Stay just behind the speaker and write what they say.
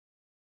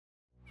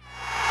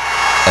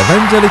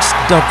Evangelist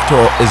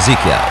Dr.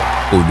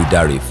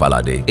 Ezekiel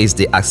Falade is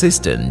the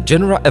Assistant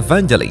General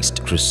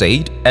Evangelist,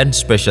 Crusade and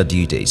Special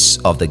Duties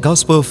of the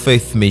Gospel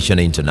Faith Mission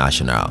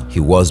International. He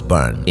was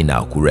born in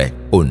Akure,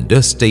 Ondo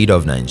State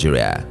of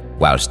Nigeria.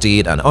 While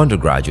still an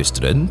undergraduate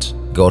student,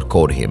 God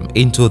called him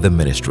into the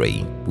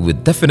ministry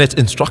with definite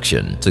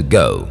instruction to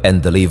go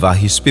and deliver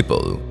his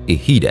people. He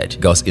heeded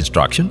God's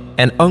instruction,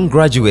 and on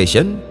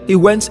graduation, he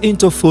went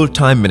into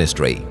full-time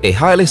ministry. A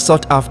highly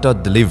sought-after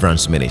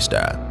deliverance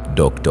minister,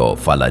 Dr.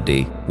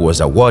 Falade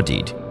was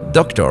awarded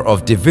Doctor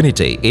of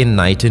Divinity in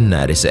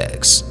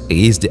 1996.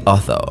 He is the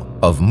author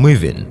of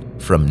Moving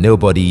from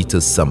Nobody to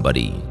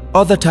Somebody.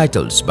 Other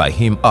titles by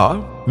him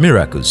are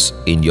Miracles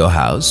in Your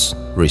House,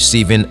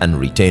 Receiving and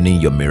Retaining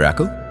Your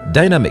Miracle,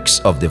 Dynamics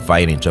of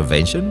Divine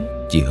Intervention,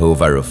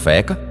 Jehovah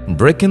Rapha,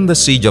 Breaking the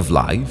Siege of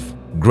Life,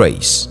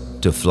 Grace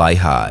to Fly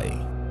High.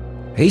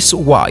 His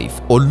wife,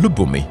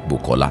 Olubumi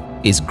Bukola,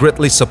 is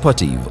greatly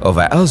supportive of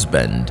her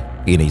husband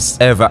in his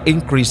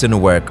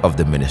ever-increasing work of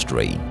the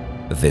ministry.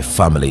 The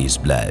family is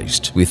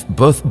blessed with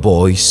both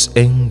boys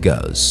and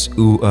girls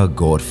who are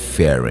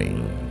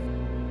God-fearing.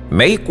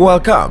 Make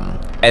welcome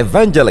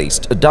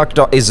Evangelist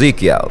Dr.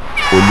 Ezekiel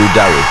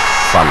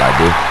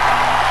Falade.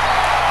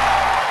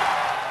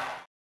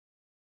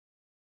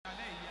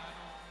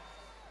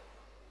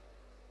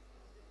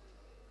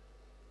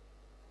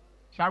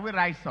 Shall we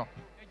rise up?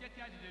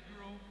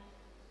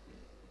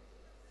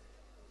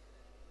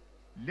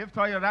 Lift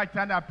all your right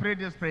hand and pray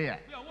this prayer.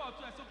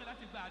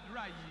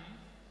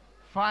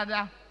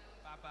 Father,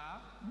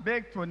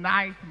 make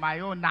tonight my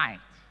own night.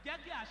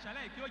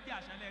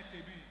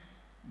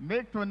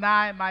 Make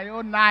tonight my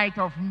own night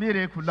of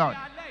miracle, Lord.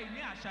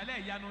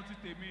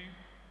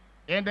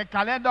 In the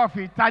calendar of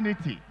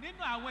eternity,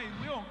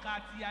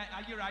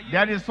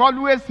 there is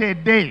always a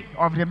day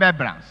of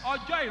remembrance.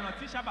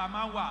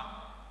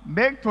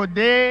 Make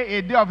today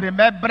a day of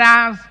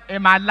remembrance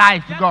in my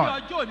life,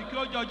 God.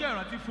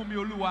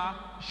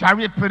 Shall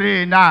we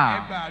pray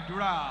now?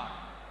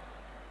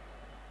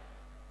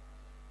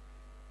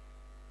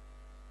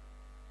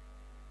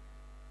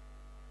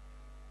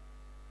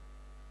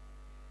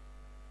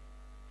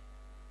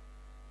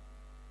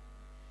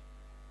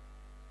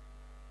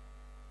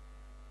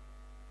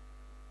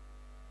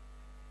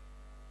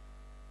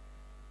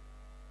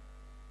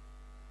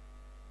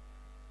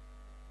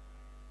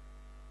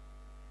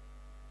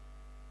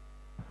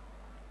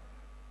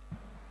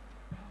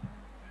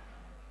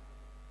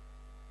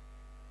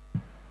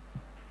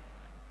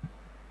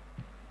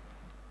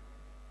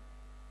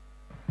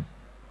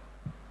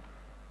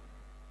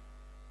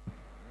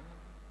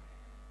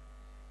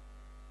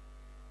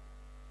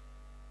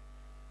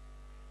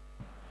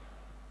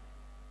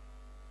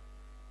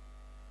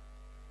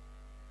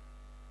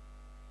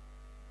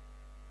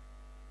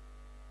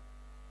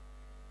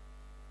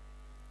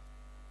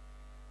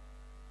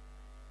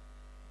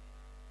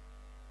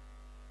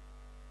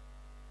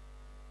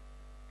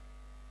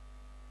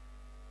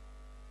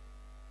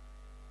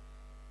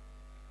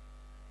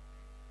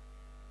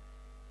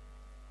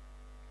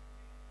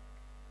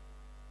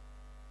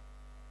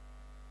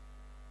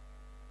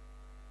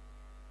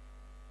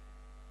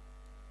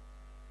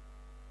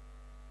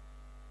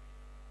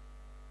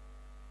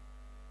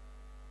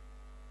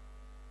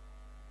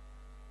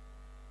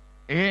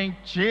 In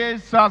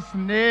Jesus'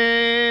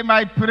 name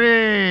I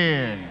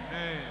pray.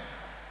 Amen.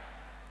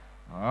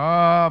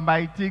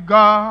 Almighty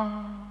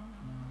God,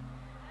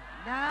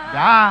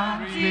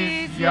 that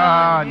is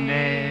your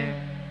name.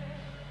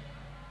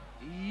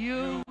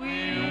 You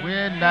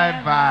will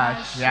never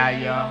share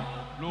your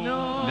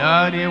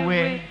glory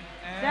with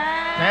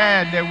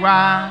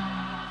anyone.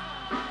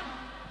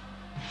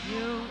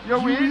 You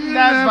will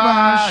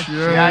never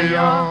share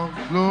your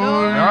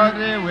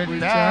glory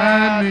with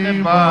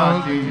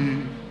anybody.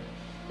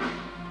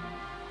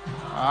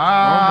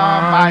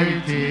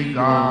 Almighty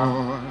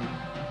God,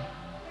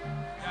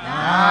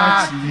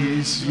 that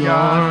is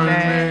your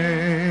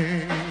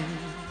name.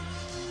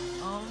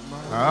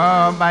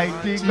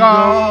 Almighty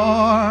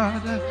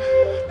God,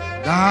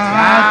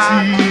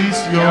 that is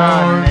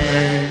your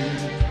name.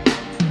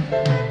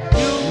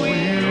 You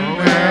will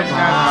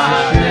never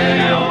share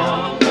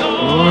your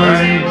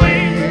glory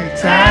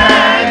with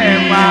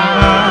anyone.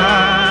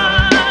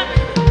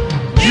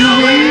 You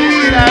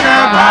will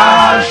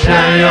never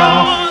share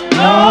your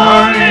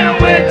glory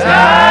with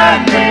anybody.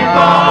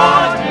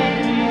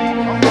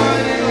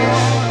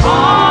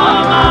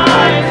 Almighty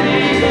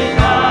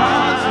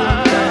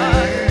God,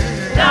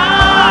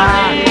 that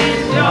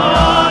is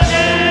your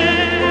name.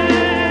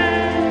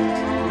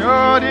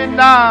 Glory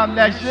now,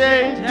 let's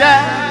sing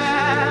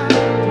that.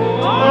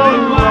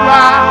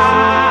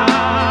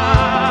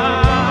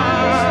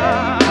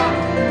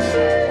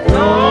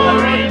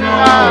 Glory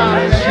now,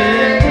 let's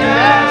sing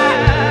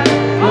that.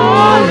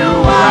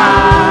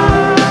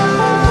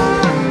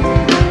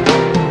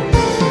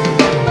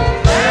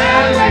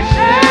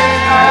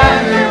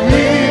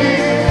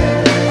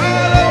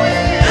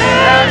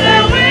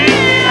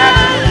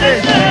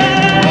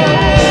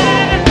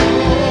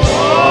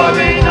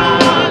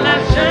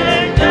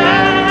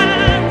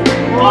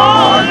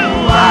 Oh,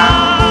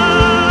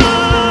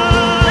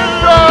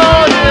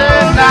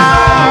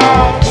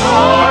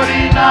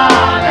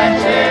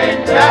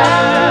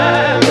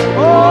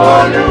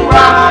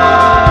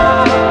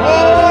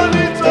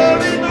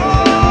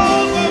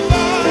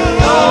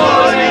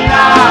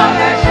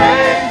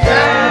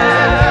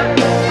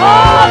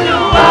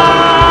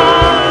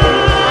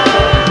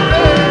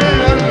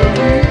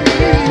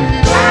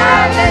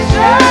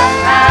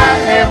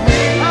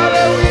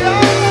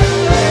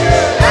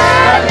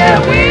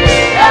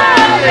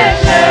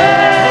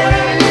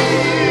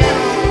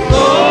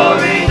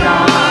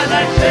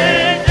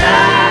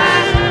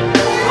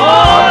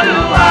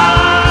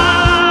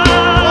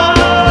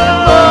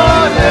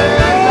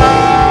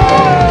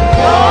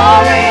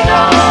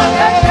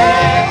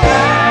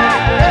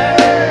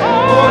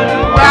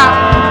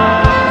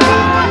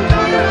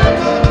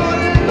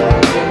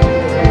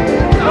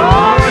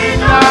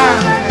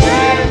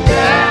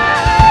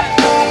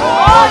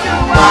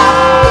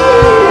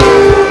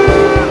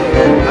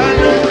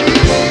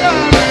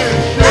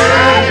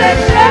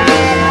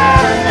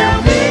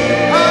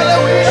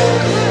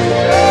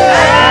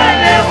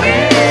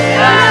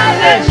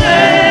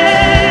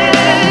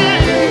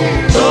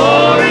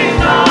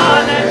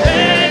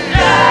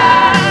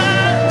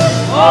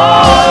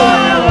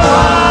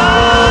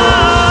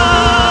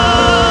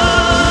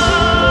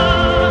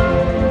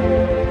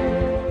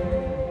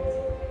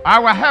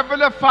 Our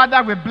Heavenly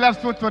Father, we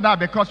bless you tonight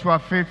because you are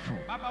faithful.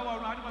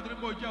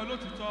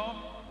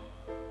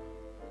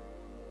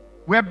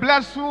 We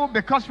bless you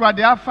because you are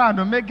the Alpha and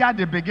Omega,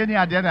 the beginning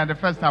and the end and the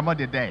first time of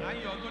the day.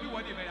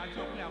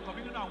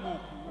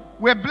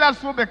 We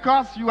bless you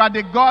because you are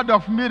the God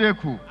of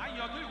miracle.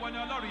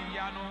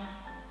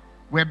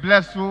 We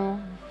bless you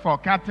for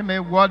counting me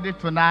worthy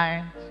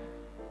tonight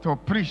to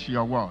preach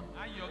your word.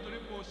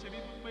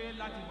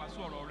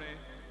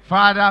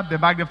 Father, be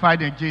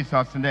magnified in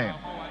Jesus' name.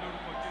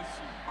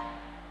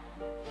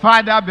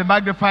 Father, be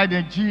magnified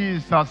in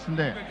Jesus'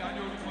 name.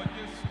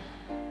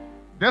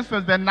 This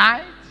is the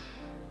night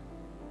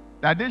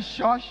that this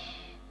church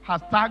has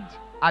tagged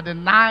as the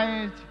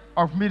night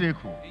of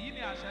miracle.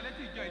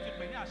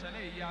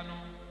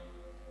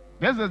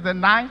 This is the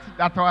night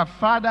that our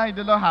Father in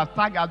the Lord has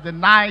tagged as the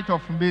night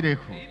of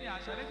miracle.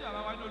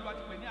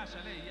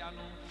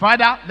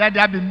 Father, let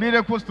there be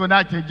miracles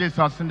tonight in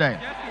Jesus' name.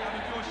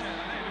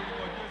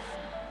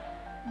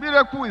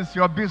 Miracle is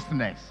your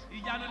business.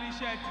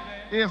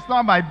 It's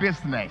not my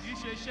business.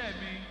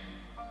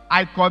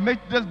 I commit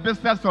this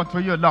business unto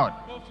you, Lord.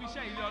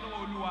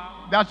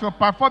 That you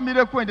perform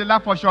miracle in the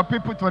life of your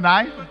people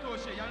tonight.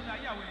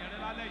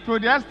 To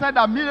the extent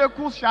that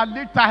miracles shall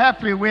litter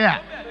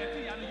everywhere.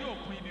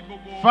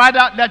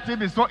 Father, let it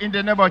be so in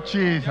the name of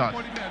Jesus.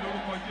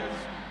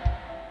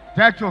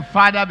 Thank you,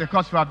 Father,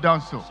 because you have done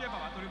so.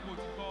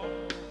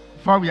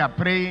 For we are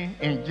praying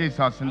in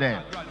Jesus'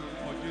 name.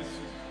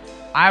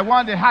 I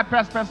want the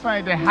happiest person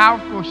in the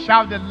house to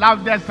shout the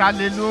loudest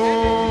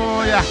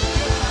hallelujah.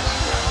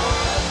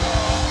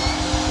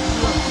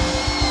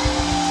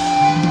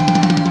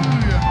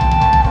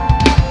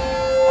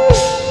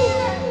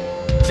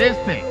 This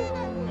thing,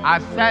 I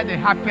said the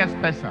happiest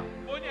person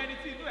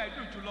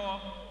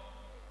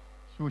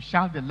should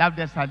shout the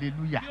loudest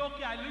hallelujah.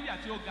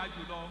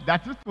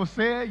 That is to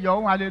say, your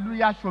own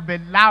hallelujah should be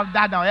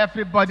louder than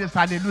everybody's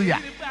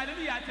hallelujah.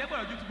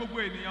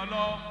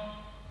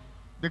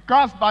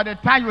 Because by the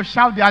time you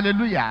shout the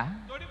hallelujah,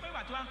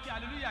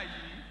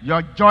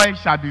 your joy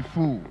shall be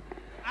full.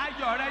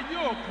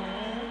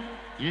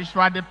 If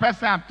you are the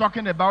person I'm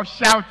talking about,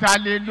 shout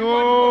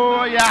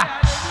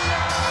hallelujah.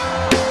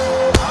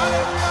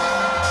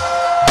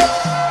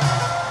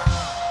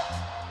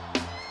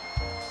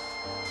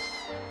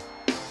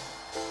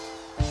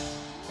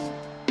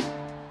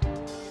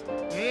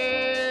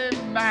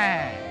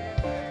 Amen.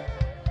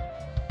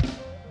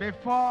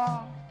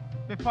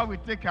 Before we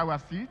take our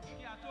seat,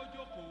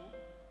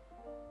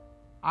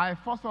 I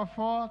first of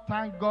all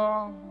thank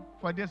God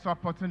for this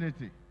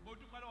opportunity.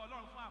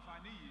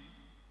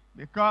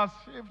 Because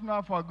if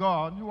not for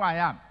God, who I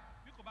am,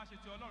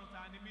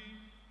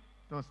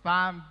 to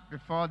stand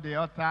before the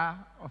altar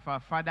of our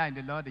Father in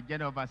the Lord, the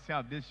general overseer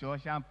of this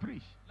church, and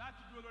preach.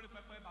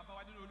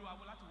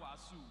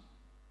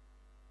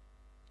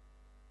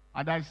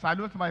 And I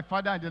salute my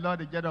Father in the Lord,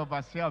 the general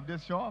overseer of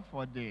this church,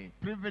 for the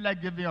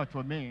privilege given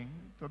unto me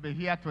to be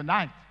here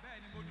tonight.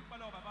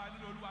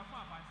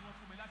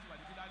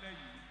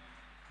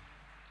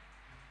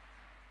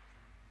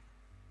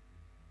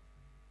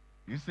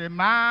 He's a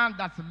man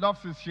that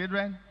loves his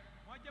children.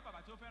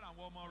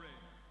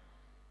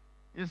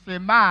 He's a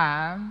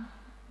man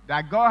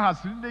that God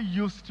has really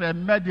used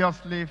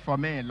tremendously for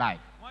me in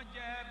life.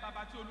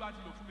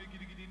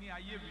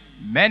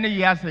 Many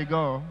years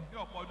ago,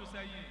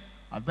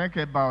 I think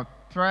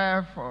about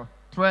 12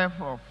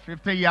 or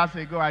 15 years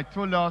ago, I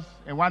told us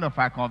in one of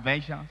our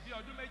conventions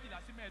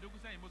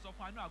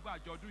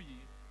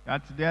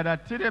that there are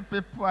 3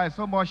 people I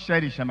so much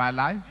cherish in my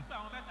life.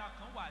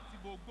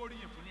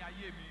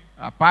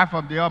 Apart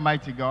from the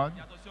Almighty God,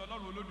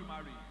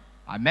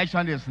 I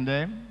mentioned his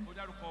name.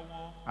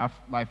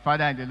 My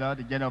father in the Lord,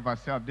 the general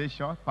overseer of this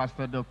church,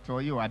 Pastor Dr.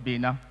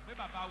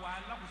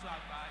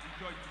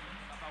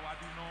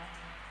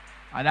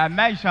 And I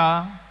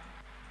mentioned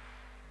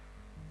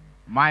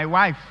my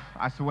wife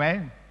as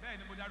well,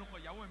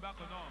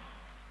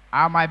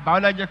 and my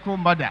biological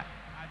mother,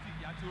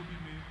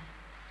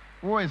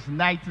 who is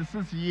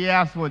 96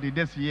 years old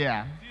this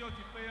year.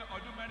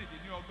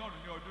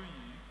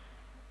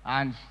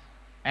 And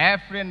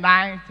every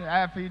night,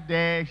 every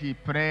day, she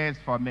prays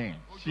for me.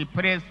 She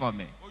prays for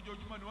me.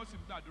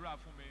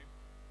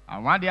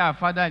 And one day our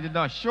Father in the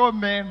Lord showed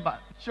me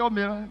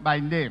my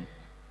name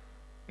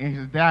in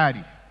his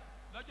diary.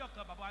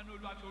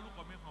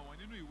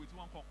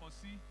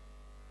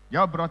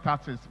 Your brother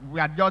says, we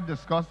are just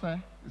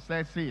discussing. He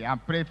said, see, I'm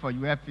praying for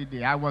you every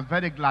day. I was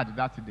very glad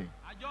that day.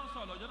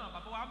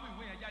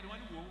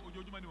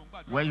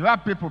 When you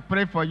have people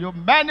pray for you,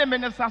 many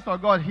ministers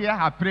of God here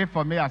have prayed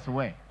for me as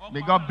well.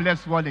 May God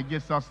bless you all in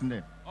Jesus'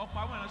 name.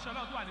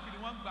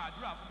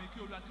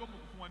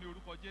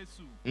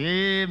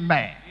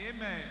 Amen.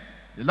 Amen.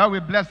 The Lord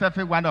will bless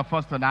every one of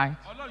us tonight.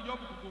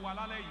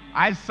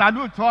 I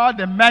salute all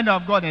the men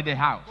of God in the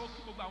house.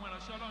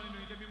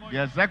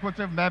 The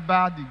executive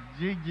member,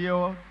 the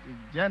GGO,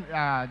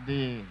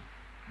 the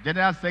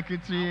general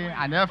secretary,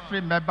 and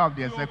every member of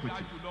the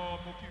executive.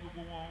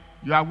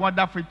 You are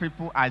wonderful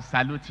people. I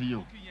salute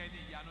you.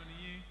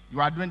 You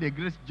are doing a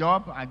great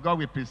job, and God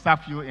will preserve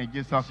you in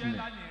Jesus'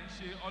 name.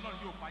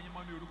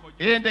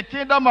 In the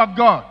kingdom of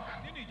God,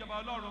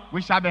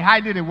 we shall be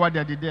highly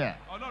rewarded there.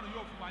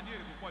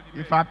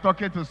 If I'm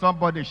talking to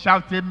somebody,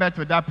 shout amen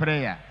to that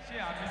prayer.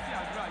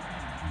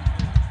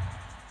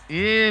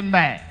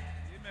 Amen.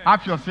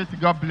 Have your seat.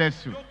 God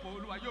bless you.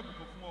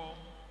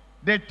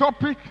 The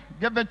topic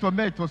given to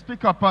me to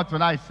speak upon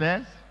tonight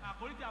says,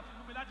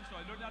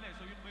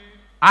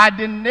 at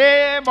the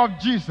name of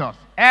Jesus,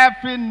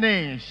 every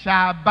knee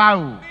shall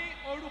bow.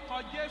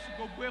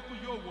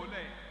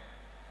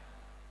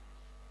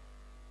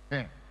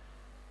 Yeah.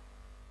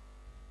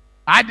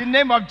 At the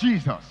name of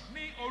Jesus,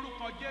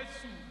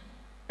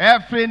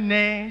 every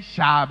knee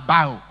shall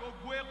bow.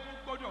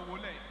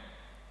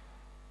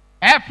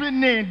 Every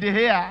knee in the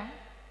air,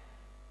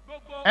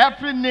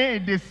 every knee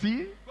in the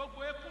sea,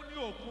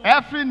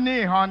 every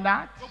knee on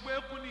that,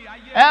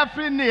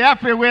 every knee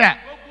everywhere,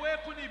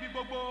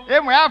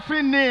 even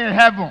every knee in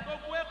heaven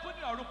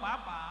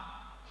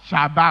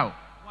shall bow.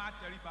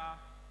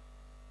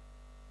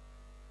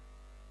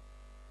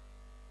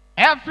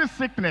 Every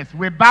sickness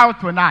will bow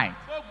tonight.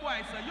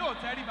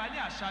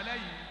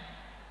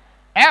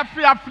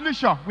 Every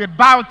affliction will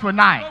bow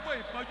tonight.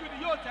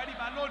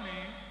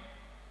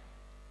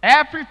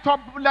 Every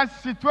turbulent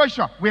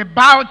situation will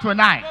bow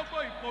tonight.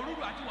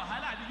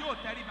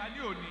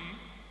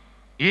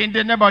 In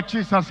the name of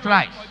Jesus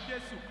Christ.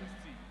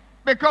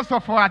 Because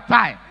of our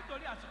time,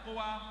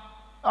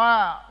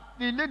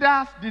 the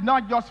leaders did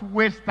not just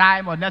waste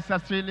time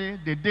unnecessarily.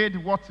 They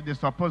did what they're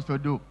supposed to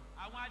do.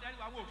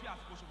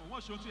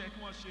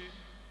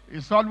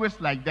 It's always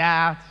like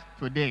that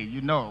today.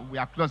 You know, we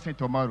are closing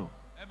tomorrow.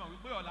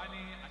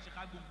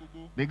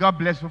 May God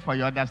bless you for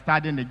your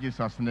understanding in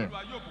Jesus' name.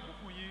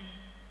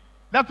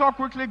 Let's all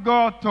quickly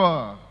go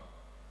to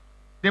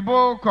the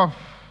book of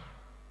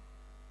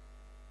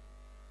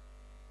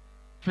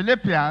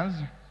Philippians,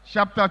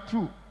 chapter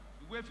 2.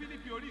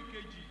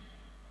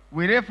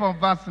 We read from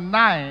verse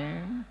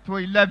 9 to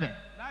 11.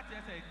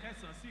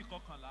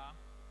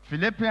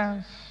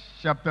 Philippians,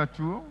 chapter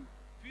 2.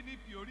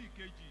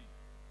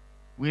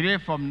 We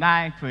read from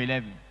 9 to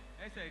 11.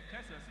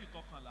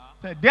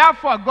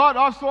 Therefore, God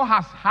also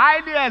has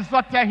highly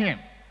exalted him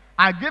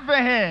and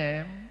given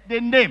him the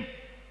name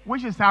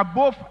which is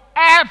above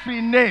every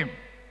name.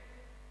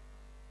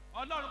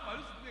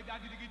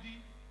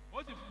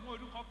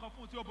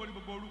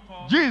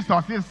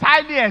 Jesus is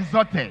highly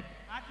exalted.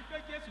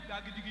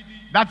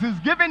 That is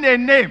given a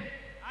name,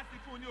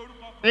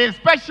 a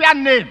special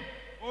name,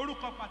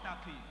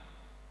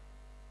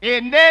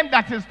 a name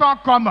that is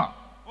not common,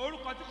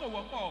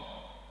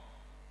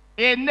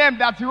 a name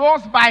that he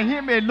owns by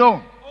him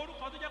alone.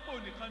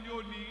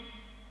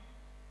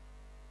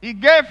 He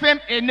gave him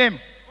a name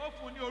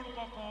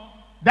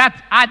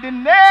that at the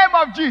name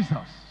of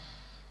Jesus,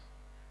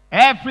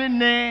 every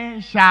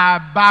knee shall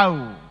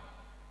bow,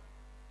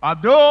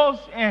 of those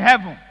in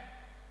heaven,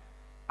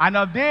 and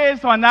of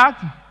those on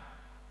earth,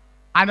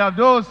 and of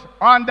those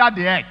under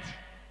the earth.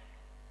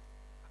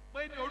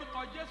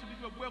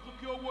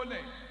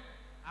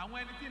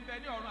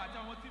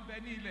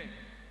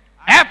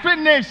 Every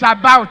knee shall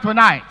bow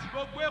tonight.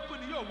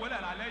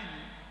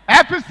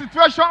 Every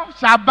situation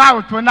shall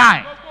bow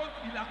tonight.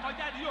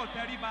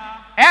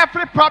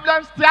 Every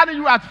problem staring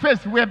you at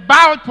face will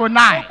bow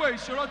tonight.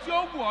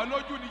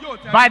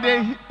 By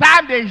the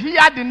time they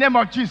hear the name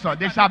of Jesus,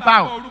 they shall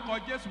bow.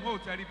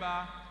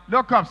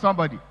 Look up,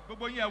 somebody.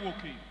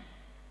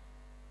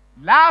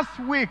 Last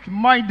week,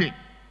 Monday.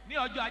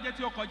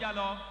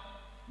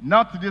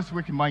 Not this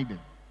week, Monday.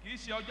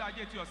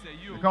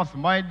 Because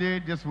Monday,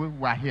 this week,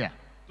 we are here.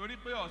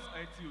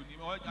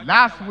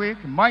 Last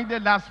week, Monday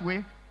last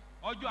week,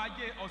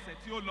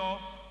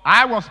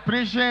 I was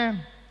preaching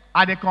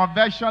at the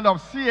convention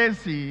of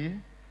CAC,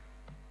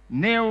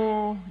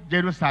 New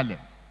Jerusalem.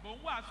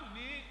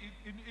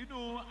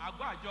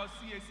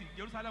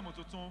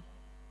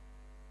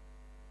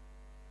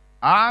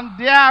 And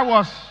there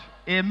was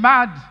a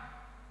mad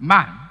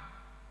man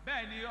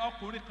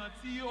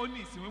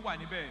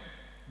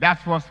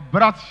that was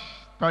brought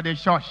to the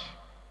church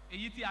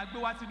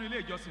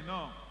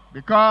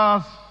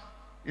because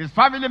his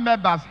family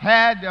members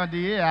heard on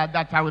the air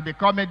that I will be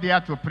coming there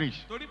to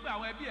preach.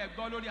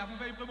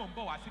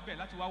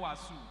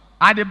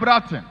 And they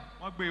brought him.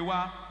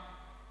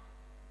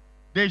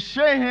 They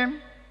shame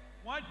him.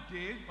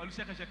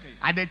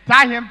 And they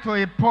tie him to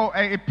a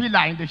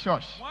pillar in the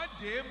church.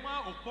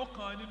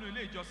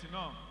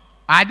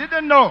 I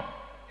didn't know.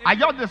 I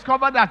just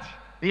discovered that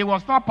he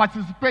was not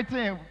participating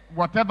in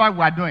whatever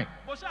we are doing.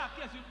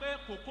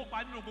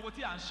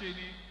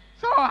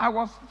 So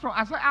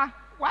I said,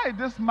 why is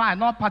this man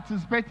not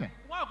participating?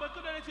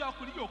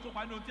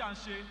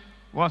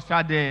 Was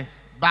at the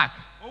back.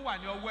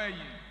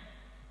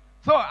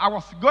 So I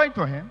was going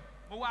to him.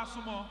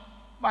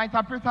 My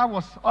interpreter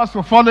was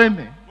also following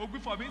me.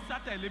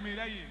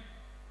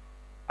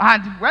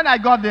 And when I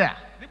got there,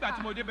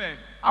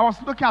 I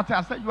was looking at her.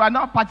 I said, you are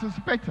not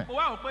participating.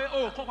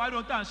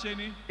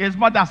 His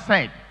mother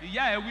said,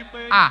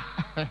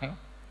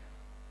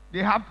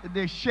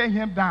 they chain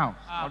him down.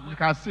 You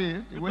can see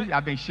the way he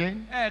has been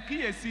chained.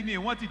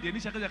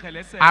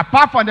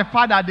 Apart from the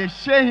fact that they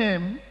chain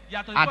him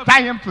and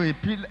tie him to a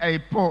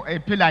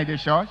pillar in the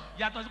church,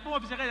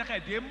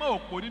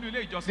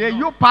 they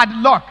use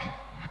padlock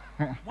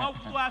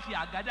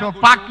to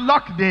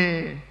padlock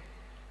the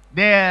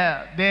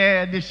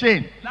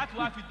chain.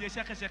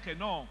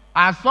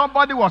 And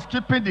somebody was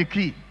keeping the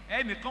key.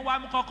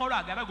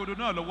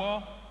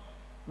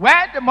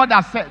 When the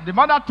mother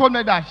told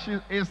me that she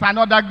is an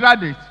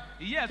undergraduate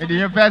in the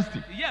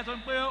university,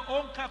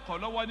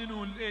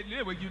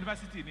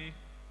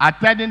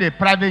 attending a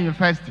private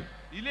university.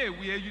 He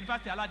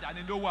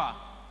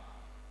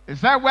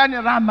said when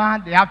in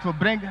Rama they have to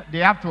bring him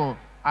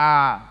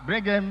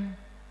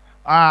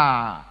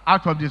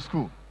out of the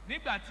school.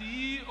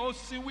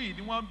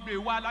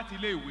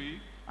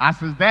 And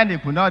since then he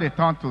could not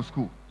return to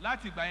school. I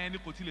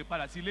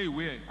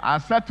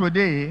said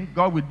today,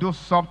 God will do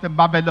something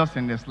marvelous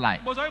in his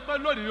life. I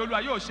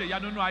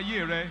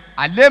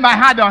lay my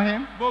hand on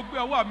him.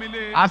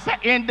 I said,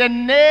 in the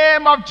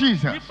name of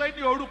Jesus.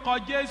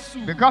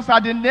 Because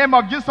at the name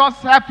of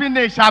Jesus, every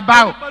knee shall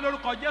bow.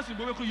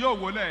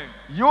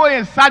 You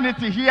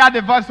insanity, hear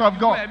the voice of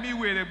God.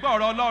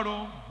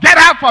 Get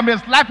out from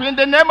his life in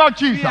the name of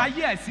Jesus.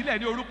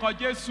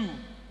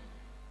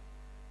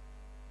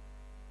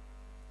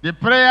 The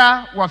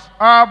prayer was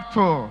up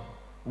to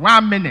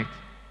 1 minute.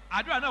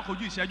 And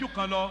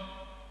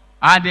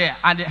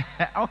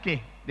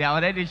okay, they are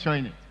already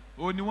showing it.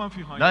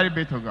 Glory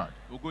be to God.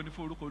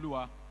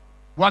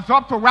 Was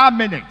up to 1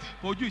 minute.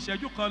 And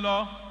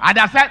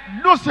I said,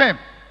 lose him.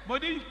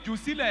 They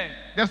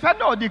said,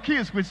 no, the key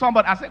is with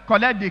somebody. I said,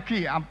 collect the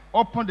key and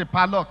open the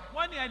padlock.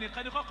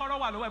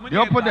 They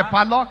opened the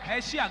padlock.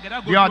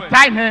 They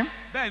untied him.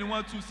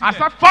 I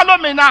said, follow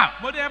me now.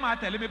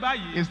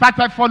 He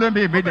started following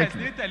me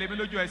immediately.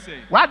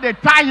 Well, they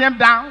tied him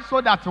down so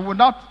that he would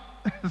not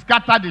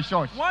scatter the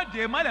church.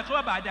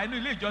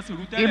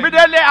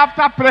 Immediately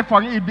after praying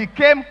for him, he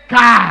became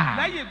calm.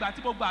 And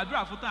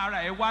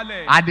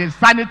the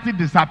sanity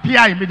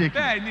disappeared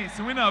immediately.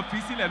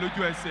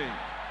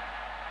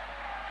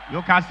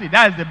 You can see,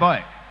 that is the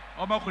boy.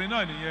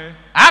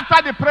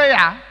 After the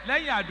prayer,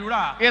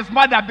 his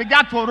mother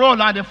began to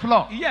roll on the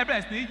floor.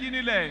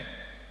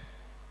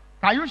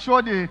 Can you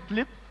show the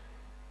clip?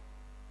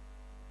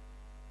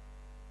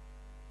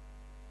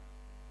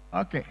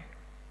 Okay.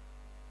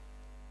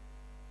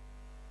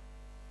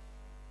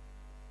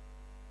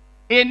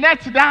 He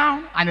knelt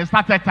down and he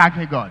started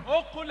thanking God.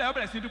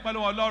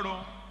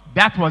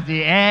 That was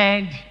the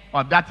end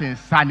of that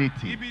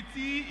insanity.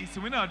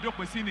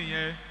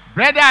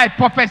 Brother, I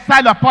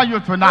prophesy upon you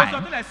tonight.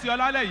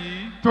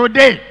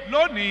 Today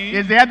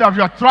is the end of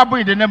your trouble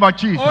in the name of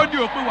Jesus.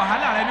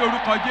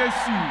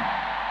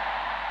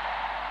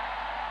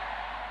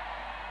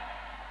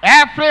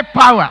 Every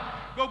power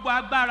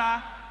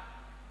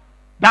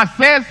that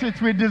says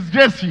it will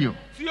disgrace you,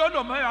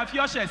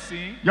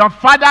 your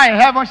Father in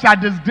heaven shall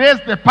disgrace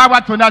the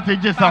power tonight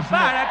in Jesus'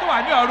 name.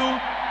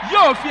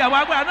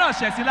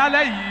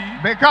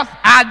 Because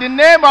at the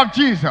name of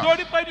Jesus,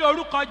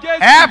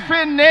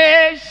 every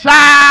knee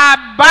shall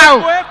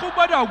bow.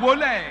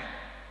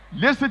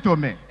 Listen to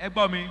me.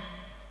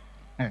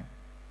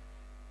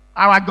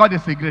 Our God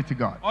is a great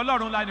God.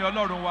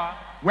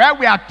 Where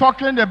we are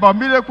talking about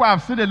miracle,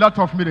 I've seen a lot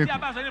of miracles.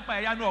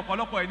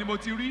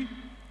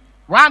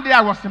 One day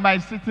I was in my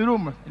sitting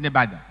room in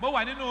Ibadan.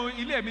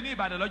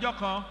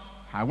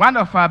 And one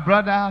of our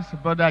brothers,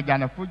 Brother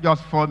Janafu,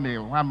 just phoned me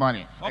one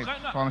morning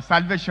from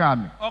Salvation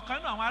Army.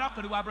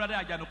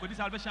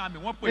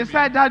 He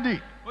said,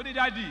 Daddy,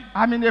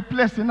 I'm in a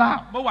place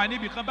now.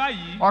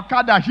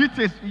 Okada hit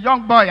a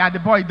young boy and the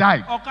boy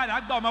died.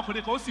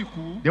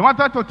 They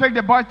wanted to take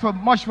the boy to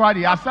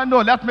mortuary. I said,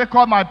 no, let me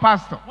call my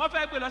pastor.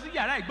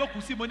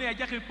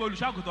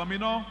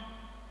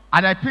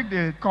 And I picked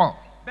the call.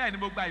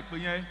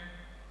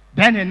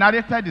 Then he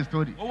narrated the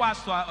story. I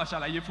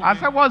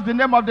said, what's the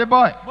name of the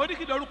boy?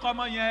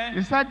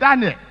 He said,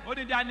 Daniel. I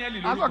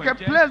said, okay,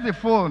 place the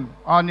phone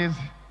on his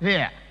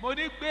ear. And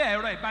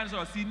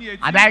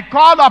I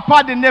called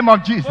upon the name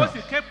of Jesus.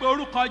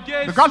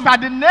 Because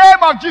at the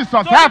name of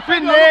Jesus, every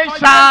knee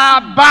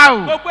shall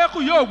bow.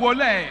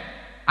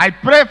 I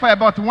prayed for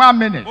about 1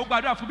 minute.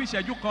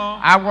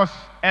 I was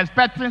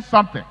expecting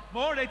something.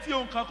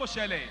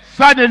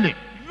 Suddenly,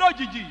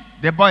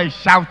 the boy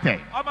shouted.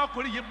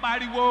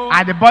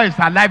 And the boy is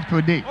alive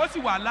today.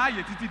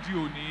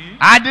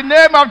 At the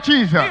name of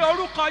Jesus,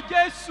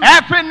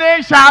 every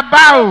knee shall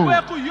bow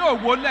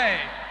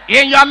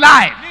in your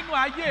life.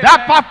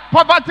 That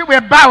poverty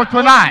will bow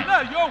tonight.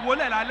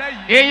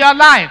 In your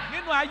life,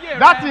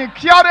 that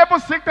incurable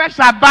sickness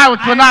shall bow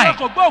tonight.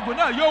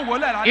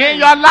 In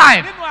your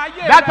life,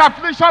 that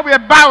affliction will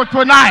bow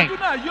tonight.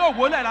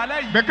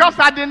 Because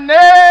at the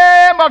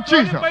name of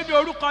Jesus,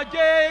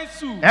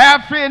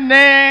 every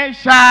knee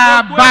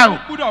shall bow.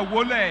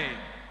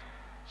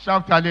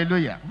 Shout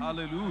hallelujah.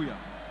 Hallelujah.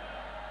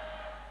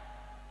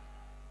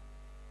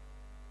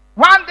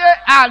 One day,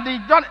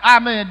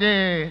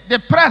 the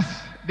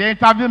press they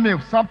interviewed me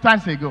some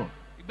times ago.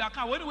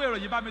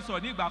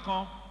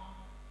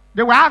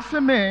 They were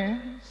asking me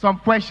some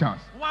questions.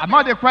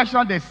 Among the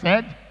questions they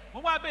said,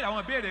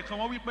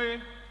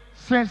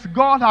 since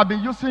God has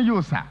been using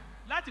you, sir,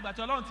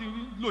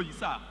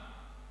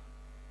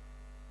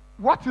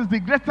 what is the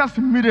greatest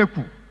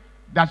miracle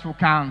that you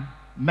can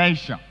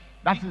mention?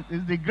 That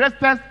is the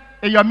greatest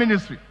in your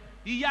ministry.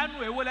 And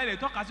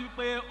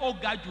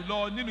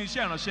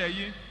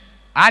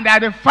I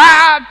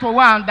referred to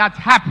one that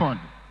happened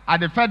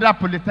at the Federal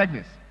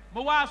Polytechnics.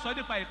 There's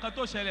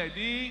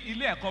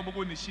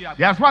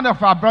one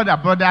of our brother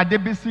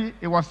Adebisi.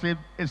 He was a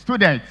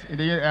student in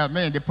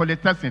the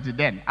Polytechnic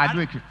then. I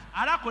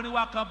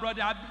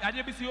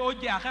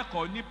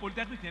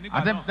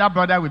think that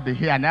brother will be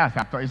here now.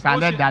 It's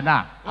another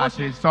now as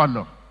a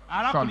solo.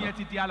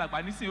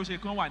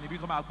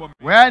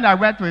 When I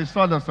went to his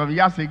solo some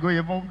years ago, he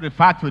even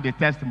referred to the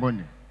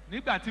testimony.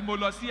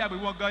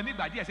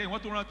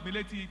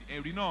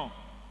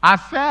 I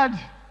said,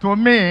 to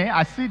me,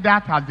 I see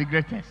that as the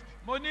greatest.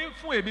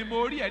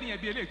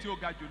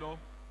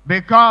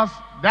 Because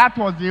that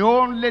was the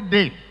only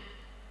day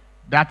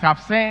that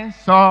I've seen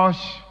such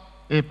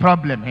a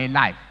problem in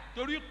life.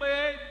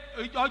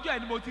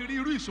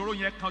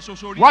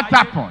 What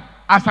happened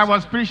as I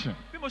was preaching?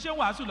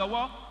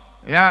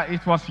 Yeah,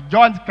 it was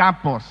joint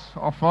campus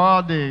of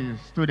all the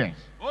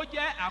students.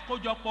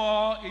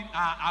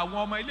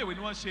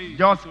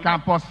 Just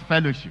campus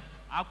fellowship.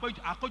 As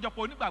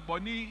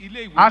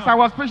I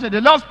was preaching,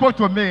 the Lord spoke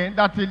to me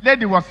that the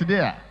lady was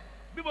there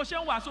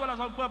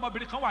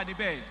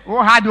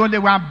who had only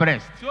one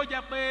breast.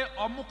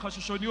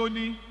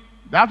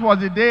 That was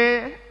the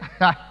day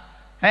I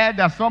heard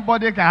that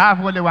somebody can have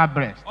only one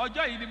breast.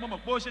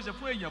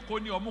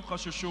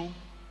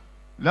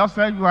 Lord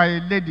said, you are a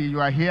lady, you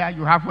are here,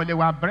 you have only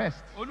one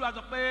breast. Lord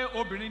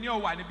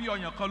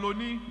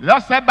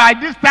said, by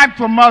this time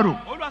tomorrow,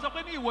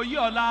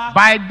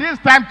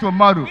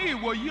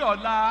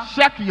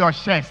 check your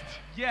chest.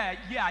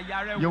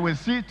 You will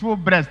see 2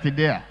 breasts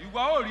there.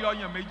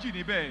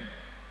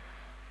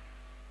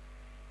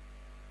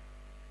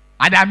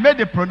 And I made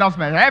the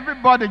pronouncement.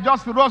 Everybody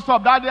just rose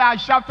up that day and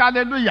shouted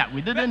hallelujah.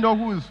 We didn't know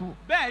who is who.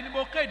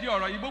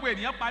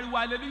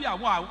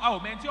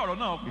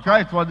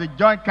 Because it was the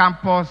joint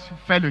campus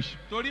fellowship.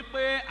 So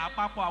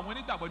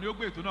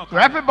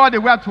everybody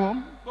went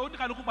home.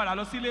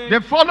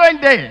 The following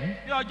day,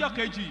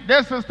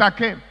 this sister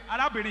came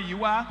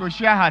to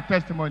share her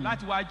testimony.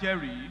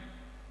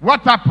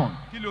 What happened?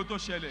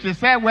 She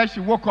said when she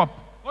woke up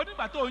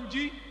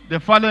the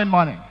following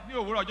morning,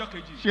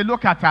 she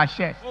looked at her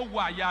chest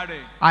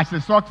and she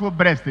saw 2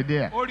 breasts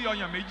there.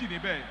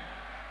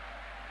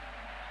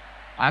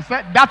 I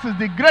said, that is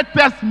the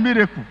greatest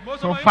miracle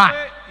so far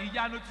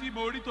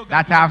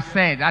that I have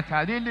seen. That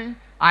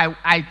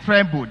I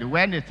trembled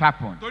when it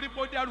happened.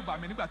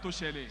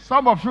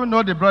 Some of you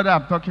know the brother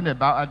I'm talking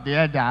about, the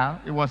elder.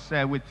 It was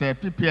with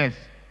PPS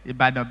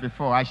Ibadan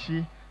before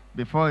he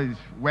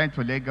went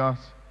to Lagos.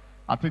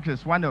 I think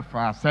it's one of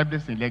our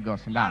assemblies in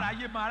Lagos now.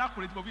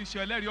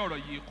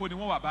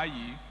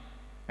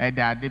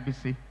 Elder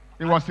Adebisi.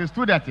 He was a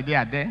student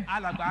there then.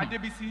 I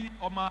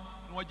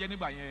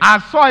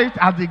saw it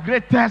as the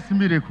greatest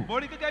miracle.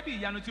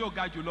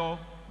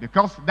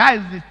 Because that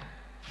is the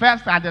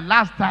first and the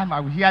last time I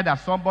will hear that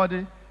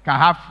somebody can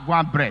have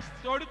one breast.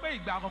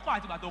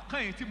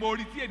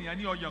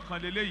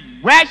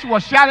 When she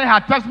was sharing her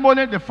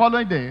testimony the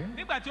following day,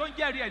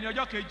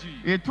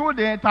 it took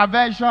the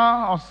intervention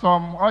of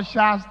some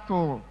ushers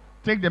to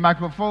take the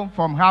microphone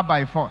from her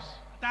by force.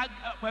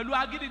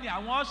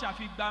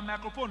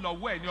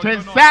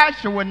 She said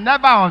she will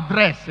never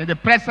undress in the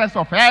presence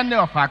of any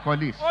of her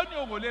colleagues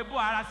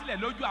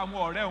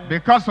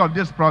because of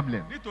this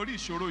problem.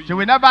 She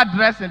will never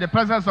dress in the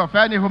presence of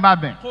any human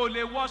being.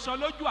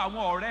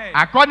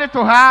 According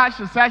to her,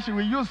 she said she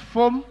will use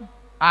foam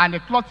and a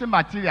clothing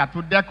material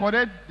to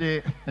decorate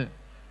the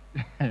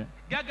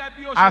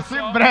as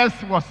if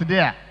breast was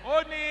there.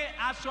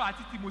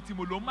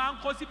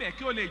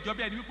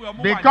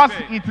 Because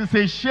it is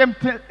a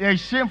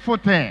shameful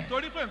thing.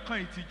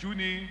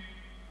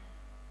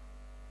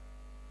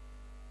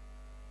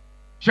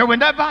 She will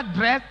never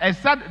dress,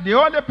 except the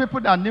only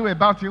people that knew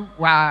about it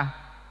were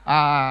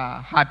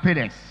her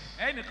parents.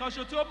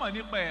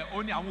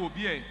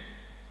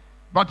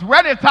 But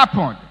when it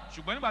happened,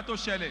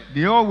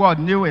 the whole world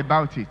knew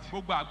about it.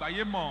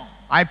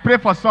 I pray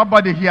for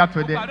somebody here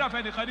today.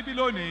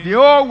 The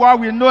whole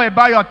world will know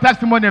about your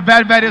testimony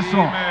very, very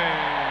soon.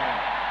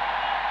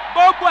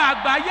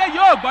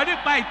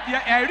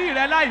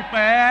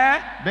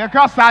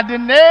 Because at the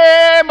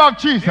name of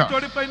Jesus,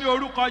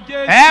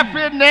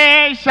 every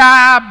knee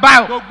shall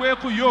bow.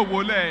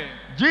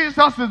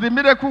 Jesus is the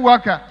miracle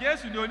worker.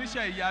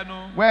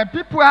 When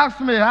people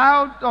ask me,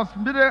 how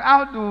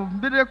do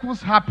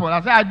miracles happen?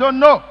 I say, I don't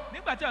know.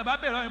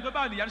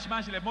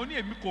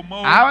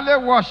 I only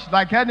watch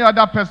like any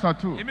other person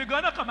too.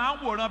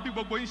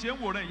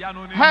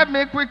 Help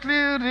me quickly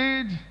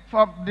read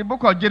from the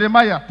book of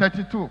Jeremiah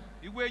 32.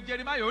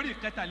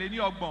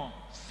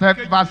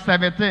 Verse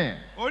 17.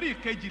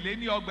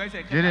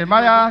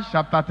 Jeremiah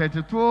chapter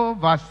 32,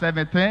 verse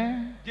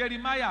 17.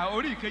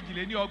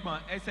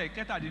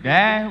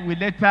 Then we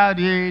later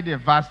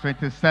read verse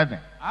 27.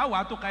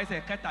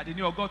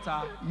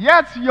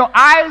 Yet your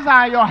eyes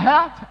and your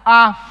heart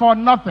are for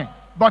nothing,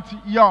 but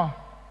your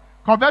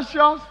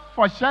conversions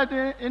for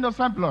shedding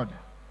innocent blood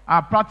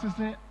are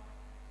practicing.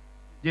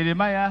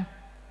 Jeremiah,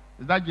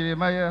 is that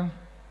Jeremiah?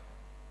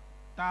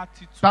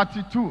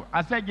 32.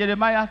 I said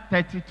Jeremiah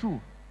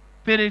 32.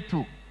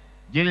 32.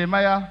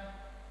 Jeremiah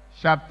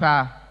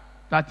chapter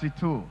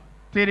 32.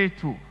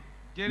 32.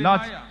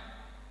 Jeremiah.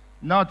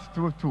 Not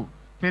 2.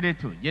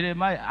 32.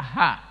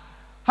 Jeremiah.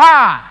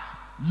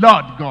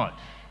 Lord God.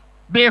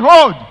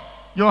 Behold,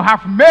 you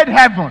have made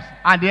heavens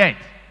and the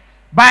earth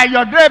by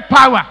your great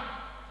power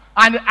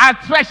and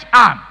outstretched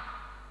arm.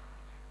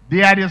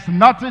 There is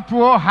nothing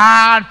too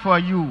hard for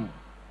you.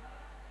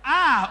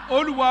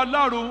 Olúwa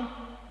Ọlọ́run,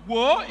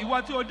 wò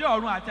ìwọ tí ó dé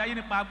ọ̀run àti ayé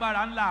nípa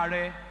agbára ńlá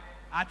rẹ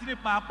àti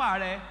nípa apá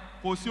rẹ,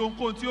 kò sí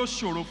ohunkóhun tí ó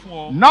ṣòro fún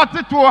ọ.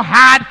 Nothing too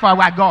hard for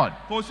our God.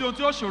 Kò sí ohun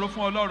tí ó ṣòro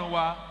fún Ọlọ́run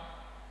wa.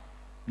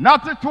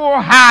 Nothing too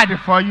hard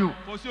for you.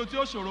 Kò sí ohun tí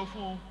ó ṣòro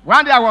fún.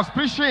 One day I was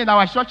preaching in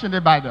our church in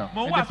Ibadan,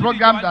 in the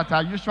program that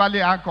I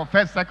usually anchor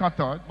first, second,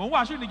 third. Mo ń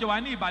wàásù níjọ wa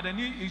ní Ìbàdàn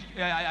ní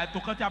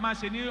ètò kan tí a máa ń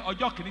ṣe ní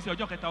ọjọ́ kìíní sí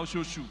ọjọ́ kẹta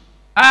oṣooṣù.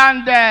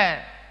 And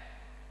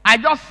I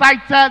just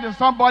sighted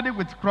somebody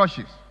with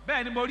crutches.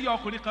 Bẹ́ẹ̀ ni mo rí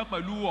ọkùnrin kan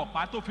pẹ̀lú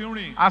ọ̀pá tó fi ń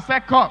rìn. I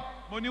said, come.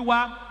 Mo ní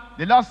wá.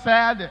 The Lord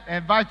said,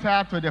 invite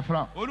her to the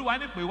front. Olúwa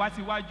ní pè wá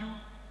síwájú.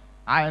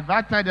 I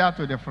invited her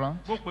to the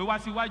front. Mo pè wá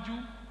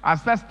síwájú. I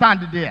said,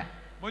 stand there.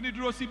 Mo ní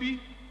dúró síbí.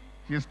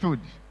 He stood.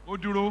 Ó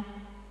dúró.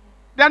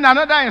 Then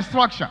another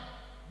instruction.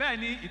 Bẹ́ẹ̀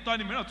ni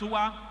ìtọ́ni mìíràn tó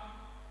wá.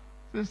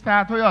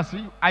 Sister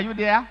Toyosi, are you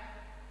there?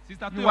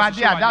 Sister Toyosi, you were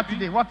there that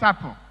day. What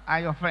happened?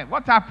 And your friend,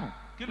 what happened?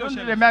 Don't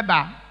you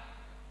remember?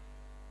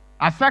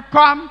 I said,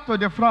 come to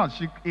the front.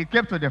 He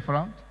came to the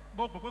front.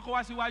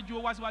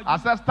 I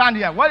said, stand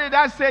here. What did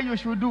I say you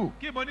should do?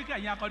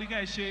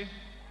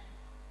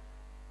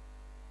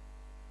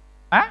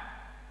 Huh?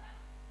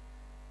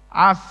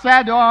 I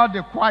said all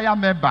the choir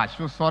members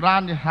should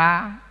surround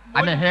her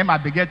and him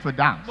and begin to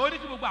dance.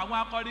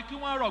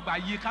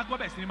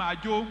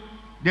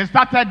 They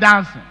started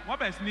dancing.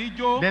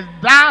 They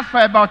danced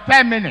for about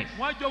 10 minutes.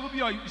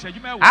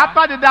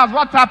 After the dance,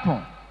 what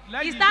happened?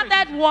 He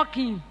started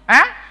walking.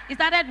 Eh? He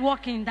started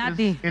walking that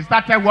day. He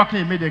started walking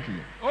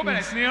immediately.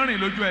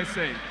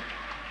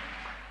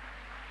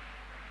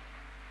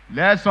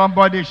 Let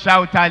somebody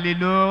shout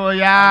hallelujah.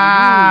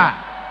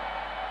 Hallelujah.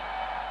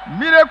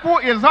 Miracle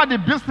is not the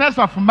business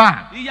of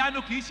man.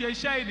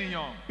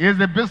 It's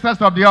the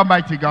business of the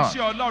Almighty God.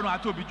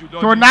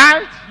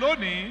 Tonight,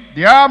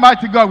 the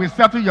Almighty God will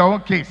settle your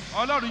own case.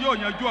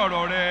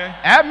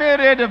 Let me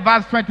read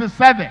verse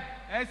 27.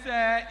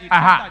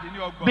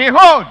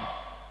 Behold,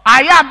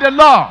 I am the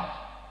Lord,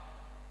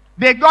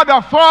 the God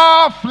of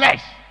all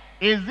flesh.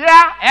 Is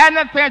there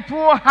anything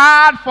too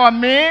hard for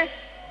me?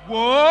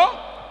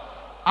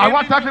 I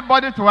want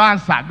everybody to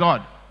answer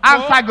God.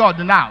 Answer God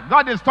now.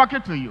 God is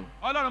talking to you.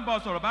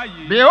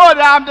 Behold,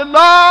 I am the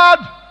Lord,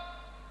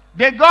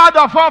 the God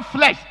of all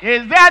flesh.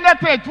 Is there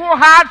anything too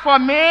hard for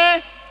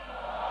me?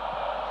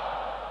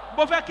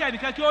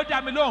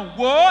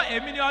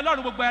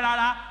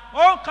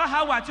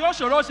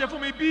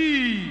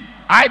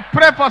 I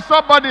pray for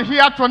somebody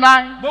here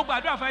tonight.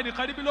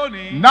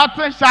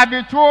 Nothing shall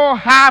be too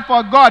hard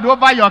for God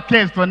over your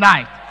case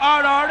tonight.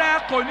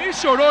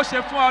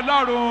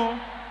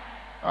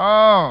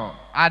 Oh,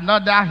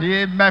 another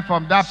amen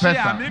from that person.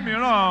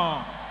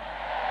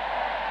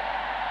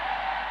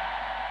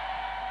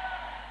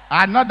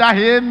 Another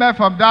amen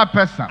from that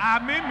person.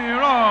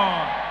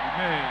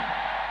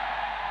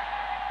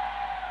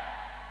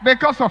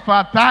 Because of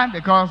our time,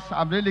 because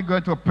I'm really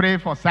going to pray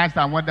for signs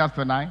and wonders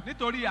tonight. Let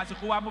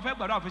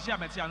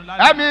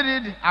me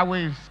read, I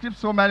will skip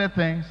so many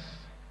things.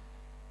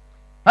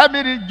 Let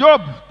me read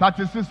Job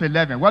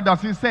 36:11. What does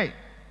he say?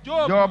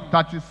 Job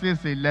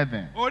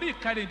 36:11.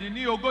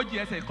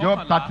 Job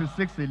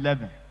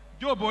 36:11.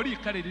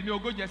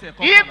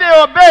 If they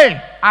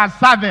obey and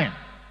serve him,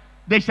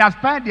 they shall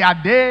spend their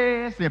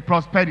days in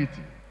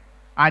prosperity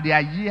and their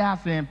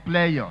years in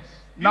pleasures,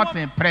 not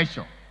in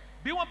pressure.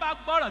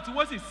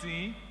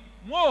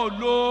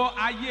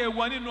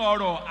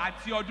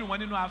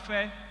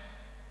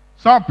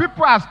 Some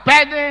people are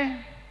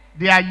spending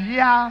their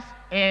years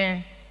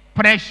in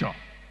pressure.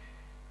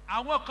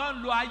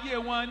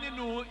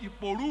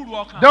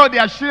 Though they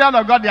are children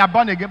of God, they are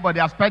born again, but they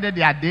are spending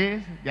their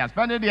days, they are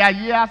spending their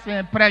years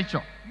in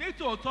pressure.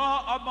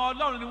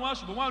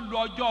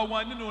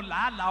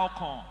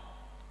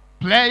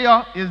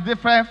 Pleasure is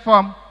different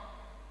from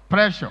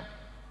pressure.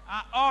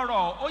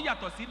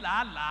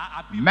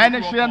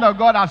 Many children of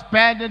God are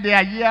spending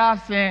their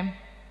years in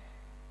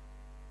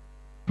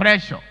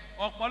pressure.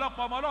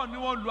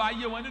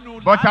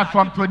 But as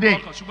from today,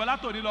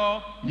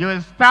 you will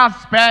start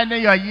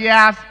spending your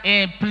years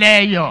in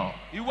pleasure.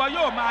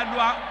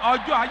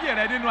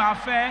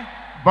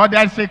 But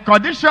there's a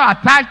condition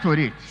attached to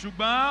it.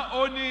 ṣùgbọ́n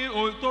ó ní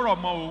ohun tó rọ̀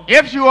mọ́ o.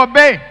 If you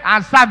obey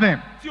and serve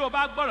him, tí o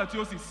bá gbọ́rọ̀ tí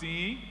o sì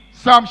sìn.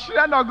 some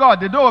children of God,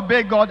 they don't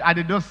obey God and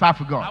they don't serve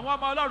God. àwọn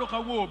ọmọ ọlọ́run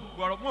kan wọn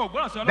ò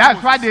gbọ́rọ̀ sí ọlọ́run.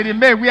 That's why they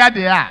remain where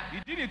they are.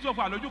 ìdí nìyí tí o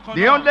fà lójú kan náà.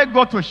 They only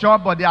go to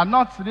church, but they are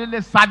not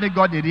really serving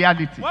God in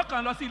reality. wọ́n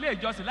kàn lọ sí ilé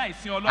ìjọsìn láì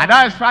sin ọlọ́run. And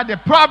that is why the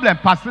problem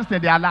persists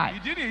in their life.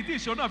 ìdí nìyí tí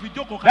ìṣòro náà fi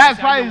jókòó kalẹ̀ That's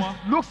sí why ayé it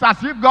wọn. looks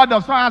as if God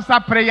does not answer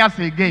prayers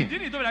again. ìdí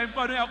nìyí tó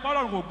bẹ̀rẹ̀ pé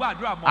ọlọ́run kò gbọ́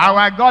àdúrà mọ́.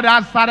 Our God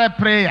answered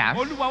prayers,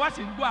 olúwa wá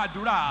sì ń gbọ́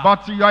àdúrà.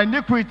 but your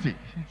iniquity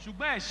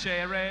ṣùgbọ́n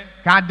ẹ̀ṣẹ̀ rẹ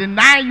can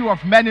deny you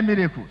of many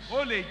miracles.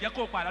 ó lè jẹ́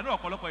kó pàdánù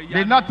ọ̀pọ̀lọpọ̀ Did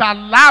ìyanu. not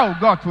allow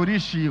God to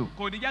reach you.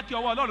 kò ní jẹ́ kí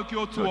ọwọ́ ọlọ́run kí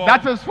ó tú ọ.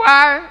 That is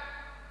why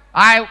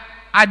I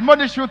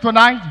admonish you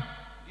tonight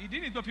ìdí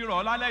nìyí tó fi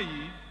rọ̀ ọ́ lálẹ́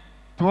yìí.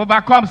 to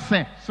overcome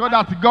sin so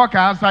that God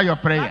can answer your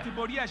prayer. láti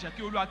borí ẹ̀ṣẹ̀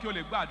kí olúwa kí ó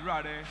lè gbọ́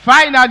àdúrà rẹ.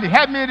 Finally,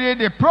 help me read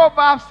the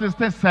Proverbs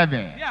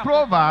 16:7. Yeah.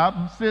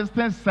 Proverbs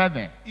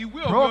 16:7.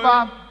 ìwé òwe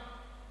Proverbs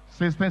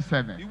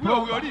 16:7. ìwé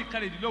òwe orí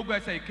ìkẹrìndínlógún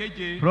ẹsẹ̀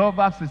ìkeje.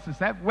 Proverbs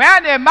 67.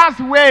 When a man's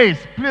ways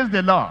please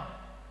the Lord,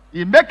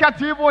 he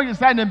maketh even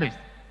his enemies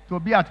to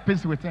be at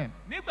peace with him.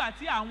 nígbà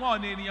tí àwọn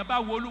ọ̀nà ènìyàn bá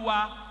wo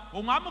olúwa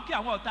òun á mú kí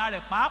àwọn ọ̀tá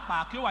rẹ̀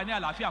pàápàá kí ó wà ní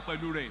àlàáfíà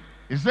pẹ̀lú rẹ̀.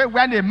 He said,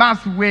 when a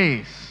man's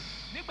ways,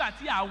 nígbà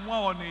tí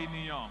àwọn ọ̀nà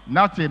ènìyàn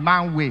not a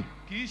man way,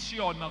 kì í ṣe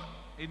ọ̀nà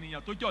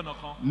ènìyàn tó jẹ́ ọ̀nà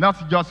kan not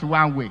just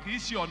one way. kì í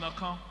ṣe ọ̀nà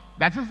kan.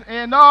 That is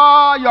in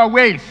all your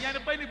ways. ìyẹn ni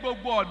pé ní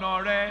gbogbo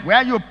ọ̀nà rẹ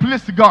When you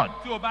please God,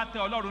 tí o bá tẹ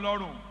ọlọ́run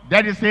lọ́rùn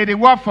there is a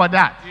reward for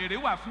that.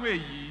 èrè wà fún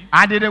èyí.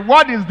 And the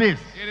reward is this.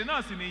 èrè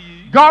náà sì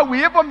nìyí. God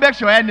will even make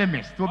your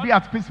enemies to be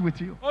at peace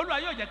with you. olúwa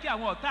yóò jẹ́ kí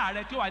àwọn ọ̀tá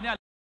rẹ kí ó wà ní àlàáfíà.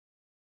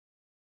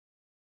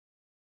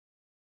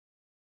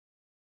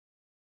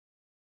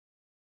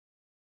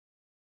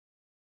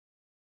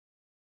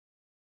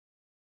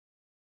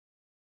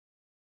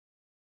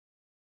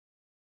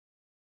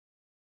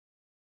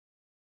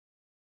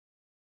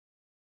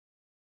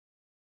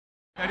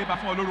 tẹríba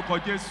fún olórúkọ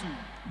jésù.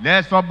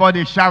 Let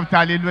somebody shout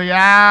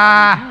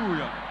hallelujah.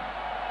 hallelujah.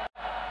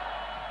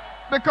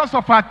 Because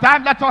of our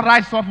time, let us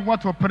rise up. We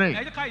want to pray.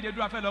 ẹ jẹ́ ká ìdè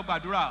dúró afẹ́ lọ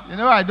gbàdúrà. You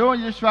know, I don't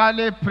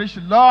usually preach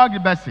long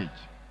message,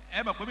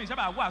 ẹ mọ̀ pé mi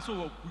sábà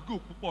wàásù gbígbó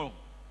púpọ̀.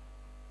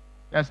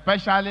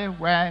 especially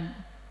when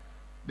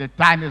the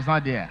time is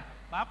not there.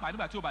 pàápàá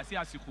nígbà tí o bá sí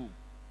àsìkò.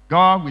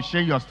 God will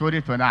share your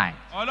story tonight.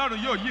 ọlọ́run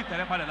yóò yí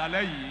ìtẹ̀rẹ́ padà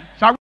lálẹ́ yìí.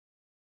 Shall we?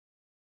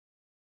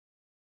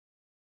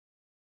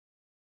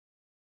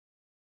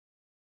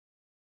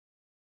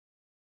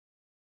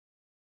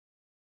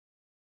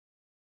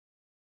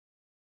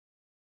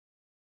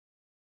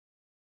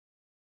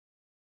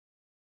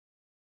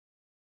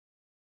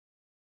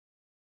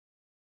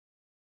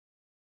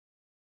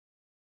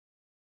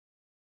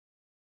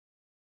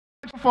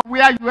 From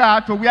where you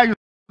are to where you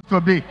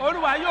to be.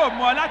 olúwa yóò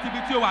mú ọ láti ibi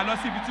tí o wà lọ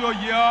sí ibi tí ó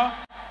yẹ ọ́.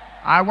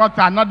 I want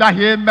another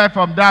amen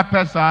from that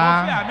person.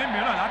 mo fi àmì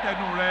mìíràn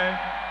látẹnu rẹ.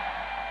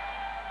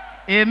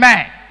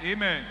 Amen.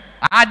 amen.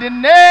 At the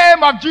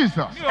name of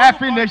Jesus, ní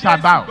every orúkọ nation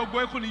jésù bow.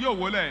 gbogbo ikú ni yóò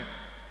wólẹ̀.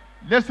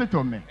 Listen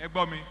to me. ẹ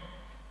gbọ́ mi.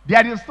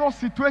 There is no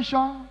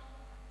situation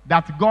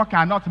that God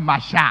cannot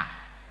marshal.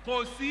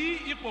 kò sí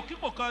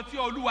ipòkípò kan tí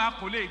olúwa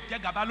kò lè jẹ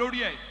gàba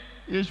lórí ẹ̀.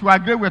 If you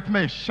agree with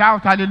me,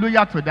 shout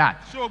hallelujah to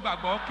that. ṣé o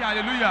gbàgbọ́ kí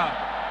hallelujah.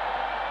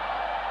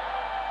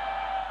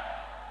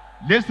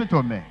 Listen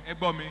to me ẹ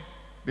gbọ́ mi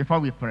before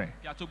we pray.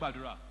 kí a tó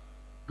gbàdúrà.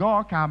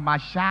 God can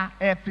marshal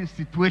every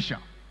situation.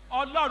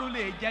 ọlọ́run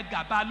lè jẹ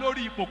gàba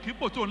lórí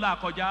ipòkípò tó ń là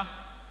kọjá.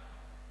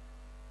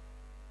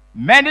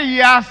 Many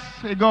years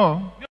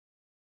ago,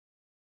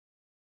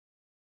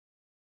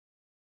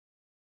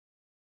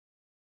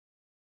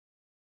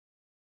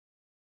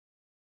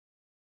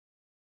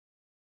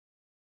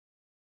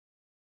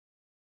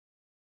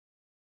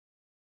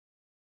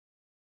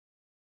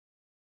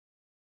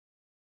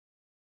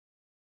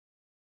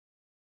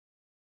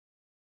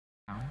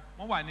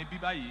 wọ́n wà níbí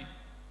báyìí.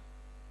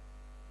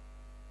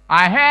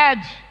 I had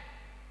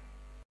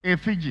a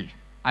Fiji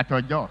at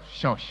Ojo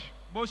church.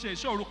 bó ṣe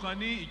ìṣòro kan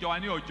ní ìjọ wa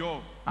ní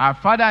ọjọ́. Our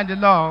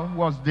father-in-law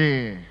was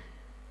the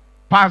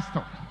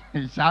pastor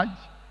in charge,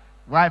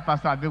 while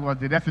Pastor Abi was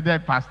the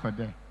resident pastor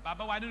there.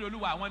 bàbá wa nínú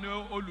olúwa àwọn ni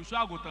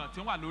olùṣọ́ àgùntàn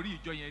tí wọ́n wà lórí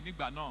ìjọ yẹn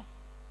nígbà náà.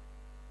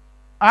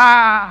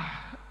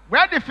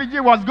 When the Fiji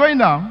was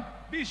going on,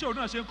 bí ìṣòro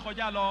náà ṣe ń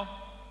kọjá lọ.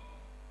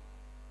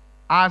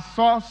 I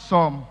saw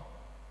some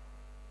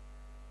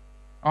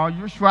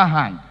unusual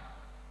hand.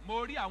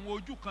 mo rí àwọn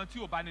ojú kan tí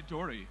ò bá ní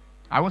dọ̀rẹ́.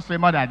 I won't say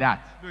more than that.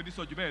 mi ò ní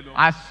sọ jù bẹ́ẹ̀ lọ.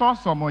 I saw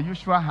some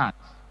unusual hands.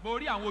 mo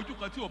rí àwọn ojú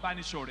kan tí ò bá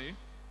ní ṣọ̀rẹ́.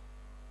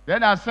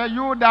 Then I said,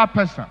 you that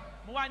person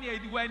mo wá ní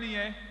ìdíwọ́ ẹni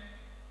yẹn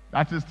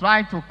that is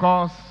trying to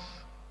cause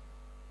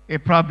a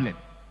problem.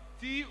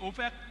 tí ò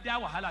fẹ́ dá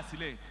wàhálà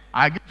sílẹ̀.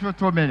 I give you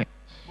 2 minutes.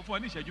 mo fún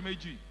ọ ní ìṣẹ́jú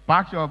méjì.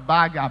 Pack your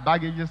bag and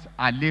baggages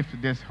and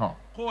leave this hall.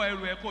 kó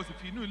ẹrù ẹ kó o sì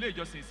fi inú ilé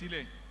ìjọsìn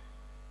sílẹ̀.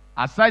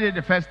 I said it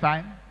the first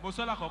time. mo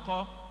sọ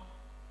lákọ̀ọ́kọ́.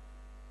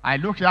 I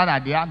looked out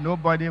at there.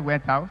 Nobody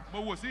went out.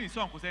 mo wò sí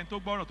ìsọ̀n kò sẹ́ni tó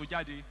gbọ́ràn tó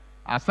jáde.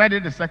 I said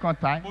it the second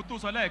time. mo tún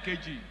sọ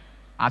lẹ́ẹ̀kejì.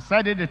 I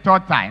said it the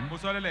third time. mo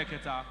sọ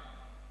lẹ́ẹ̀kẹta.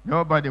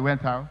 Nobody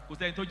went out. kò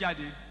sẹ́ni tó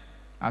jáde.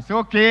 I said,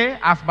 okay,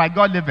 as my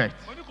God liveth,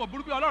 Mo ní kò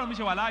burú bí Ọlọ́run mi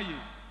ṣe wà láàyè.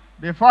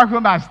 before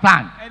whom I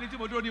stand, Ẹni tí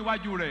mo dúró ní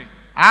iwájú rẹ̀.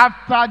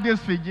 after this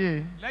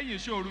vigil, Lẹ́yìn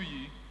ìṣòro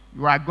yìí,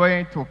 you are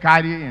going to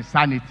carry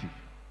insanity.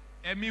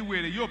 ẹ̀mí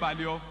wèrè yóò bá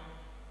lé ọ.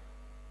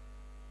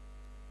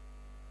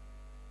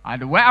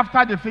 And when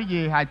after the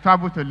vigil, I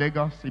traveled to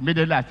Lagos.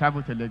 Immediately, I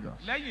traveled to Lagos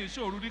Lẹ́yìn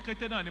ìṣòro ní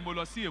kété náà ni mo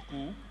lọ sí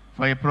Èkó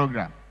for a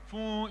program.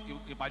 fún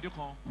ìpàdé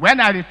kan.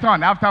 When I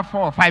returned after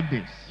 4 or 5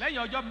 days,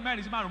 Lẹ́yìn ọjọ́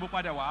 4 sí 5 mo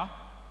padà wá.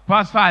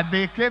 Pastor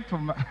Abe came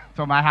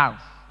to my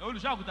house.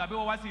 Olùṣọ́-àgùntàn bí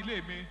wọ́n wá sí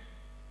ilé mi.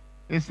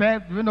 He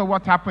said, do you know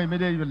what happened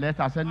immediately you left?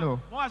 I said, no.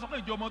 Wọ́n wá sọ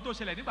pé ìjọ ọmọ tó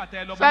ṣẹlẹ̀ nígbà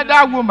tẹ́ ẹ lọ. Said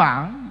that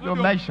woman you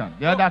mentioned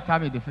the other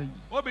time in the vigil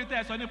Obìnrin tẹ́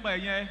ẹ sọ nípa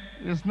ẹ̀ yẹn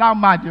is now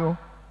mad, yo.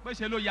 pé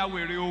ṣe ló ya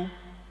wèrè o.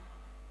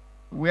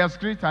 We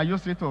excrete and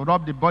use it to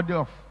rub the body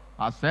of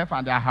herself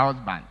and her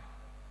husband.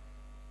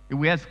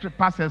 We excrete,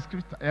 pass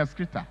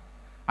excreta.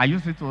 I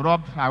use it to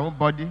rub her own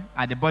body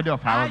and the body of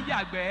her Á husband.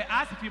 yàgbẹ́,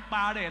 á sì fi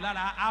pa rẹ̀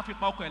lára, á fi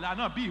pa ọkọ ẹ̀ lára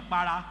náà bí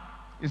ìpara.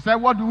 He said,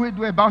 what do we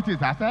do about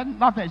it? I said,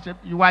 nothing. She said,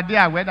 you were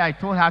there when I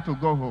told her to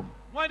go home.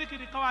 Wọ́n ní kí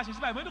ni káwá ṣe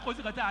síbáyìí, mo ní kò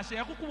sí kan tí a ṣe,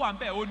 ẹ kúkú wà ń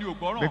bẹ̀, ó ní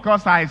ògbọ́ràn.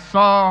 Because I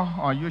saw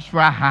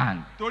unusual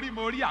hand. Torí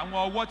mo rí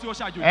àwọn ọwọ́ tí ó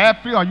ṣàjòjì.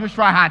 Every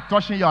unusual hand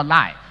touching your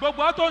life.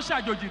 Gbogbo ọ tó ń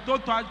ṣàjòjì tó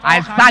tọ́ I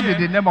stand in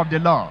the name of the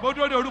Lord. Mo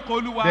dúró ní orúkọ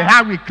Olúwa. The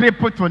hand will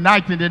cripple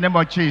tonight in the name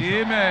of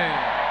Jesus. Amen.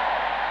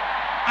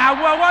 Àwọn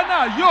ọwọ́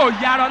náà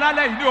yóò yarọ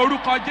lálẹ́ yìí ní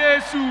orúkọ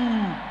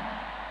Jésù.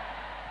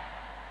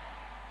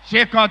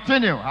 She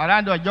continued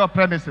around your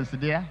premises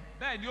there.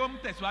 Bẹ́ẹ̀ ni ó ń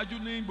tẹ̀síwájú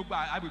ní gbogbo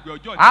agbègbè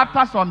ọjọ́ ìjọba.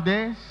 After some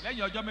days,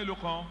 Lẹ́yìn ọjọ́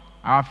mélòó kan,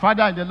 our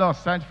father in the Lord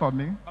sent for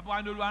me. bàbá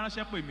wa ní Olúwa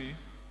ránṣẹ́ pè mí.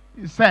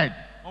 He said,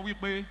 Wọ́n wí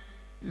pé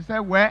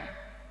well,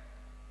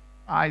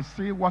 I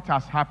see what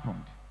has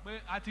happened. pé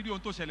a ti rí ohun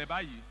tó ṣẹlẹ̀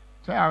báyìí.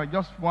 So I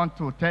just want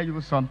to tell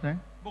you something.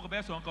 Mo kò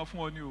bẹ́ẹ̀ sọ nǹkan fún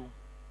ọ ní o.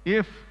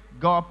 If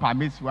God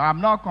permits you, I'm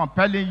not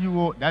compelling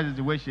you. That is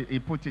the way he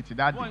put it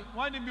that day.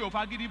 Wọ́n ní mi ò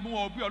fagídí mú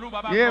ọ bí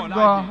Olúwa bá gbọ́ If láàyè.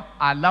 God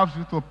allows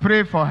you to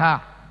pray for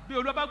her, Bí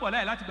Olúwa bá gbọ́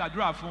láàyè láti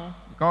gbàdúrà fún.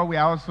 because we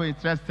are also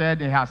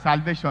interested in her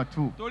salvation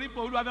too. Torí pé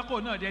Olúwa fẹ́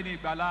kó náà dé ní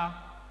ìgbàlá.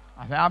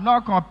 I said, I'm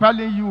not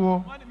compelling you.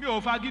 Wọ́n ní mi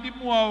ò fagídí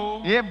mú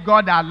ọ o. If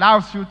God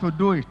allows you to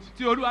do it,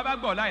 Tí Olúwa bá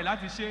gbọ́ láàyè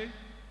láti ṣe,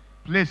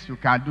 please, you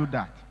can do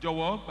that.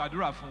 jọ̀wọ́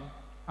gbàdúrà fún.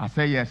 I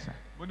said, yes, sir.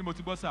 Mo ní mo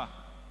ti gbọ́ sà.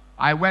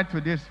 I went to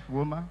this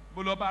woman.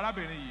 Mo lọ bá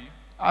arábìnrin yìí.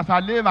 As I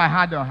laid my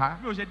hand on her,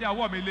 Mi ò ṣe dé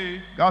ọwọ́ mi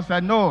lé. God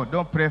said, no,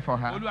 don't pray for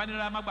her. Olúwa ní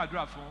rárá má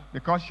gbàdúrà fún.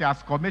 Because she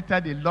has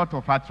committed a lot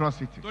of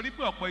atrocities. Torí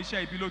pé ọ̀pọ̀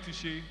iṣẹ́ ibi ló ti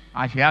ṣe.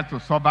 And she has to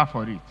suffer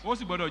for it. Ó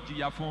sì gbọ́dọ̀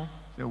jìyà fún.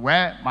 So,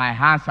 well, my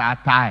hands are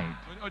tied.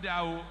 Ó dé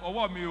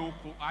ọwọ́ mi ò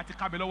kò àti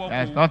ká mi lọ́wọ́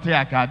There's kò. nothing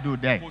I can do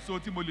there. Kò sí ohun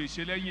tí mo lè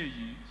ṣe lẹ́yìn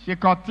èyí. She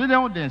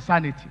continued the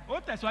insanity.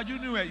 Ó tẹ̀síwájú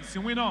nínú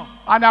ìsìnwín náà.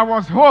 And I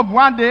was home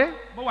one day.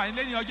 Mo wà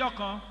nílé ní ọjọ́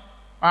kan.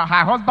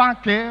 Her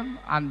husband came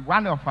and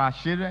one of her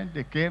children,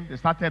 they came, they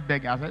started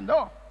begging. I said,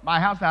 no, my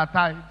hands are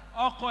tied.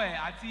 Ọkọ ẹ̀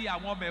àti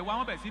àwọn ọmọ ẹ̀ wá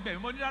wọ́n bẹ̀ sí bẹ̀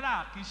mí. Mo ní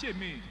rárá kì í ṣe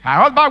mí.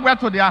 Her husband went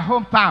to their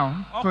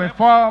hometown to Okay.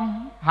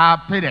 inform her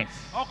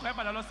parents. Ọkọ ẹ̀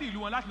padà lọ sí ìlú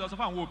wọn láti lọ sọ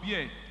fún àwọn òbí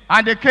ẹ̀.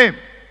 And they came.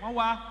 Wọ́n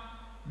wá.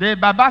 The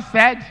Baba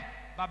said,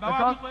 Bàbá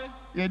wa because wípé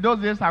in those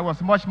days I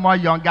was much more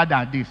younger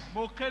than this.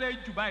 mo kéré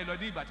jù báyìí lọ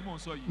ní ìgbà tí mò ń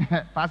sọ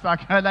yìí. Pastor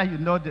Kerala,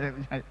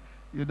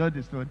 you know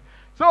the story.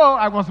 So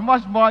I was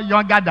much more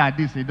younger than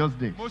this in those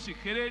days. Mo sì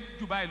kéré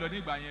jù báyìí lọ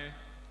ní ìgbà yẹn.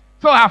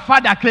 So her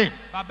father came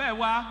Bàbá ẹ̀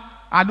wá.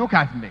 and looked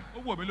at me.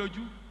 Ó wò mí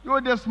lójú. You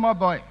this small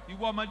boy,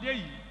 Ìwọ ọmọdé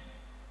yìí.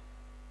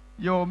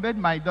 you made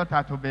my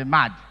daughter to be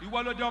mad.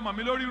 Ìwọ ló dé ọmọ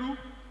mi lórí rú.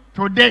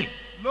 Today,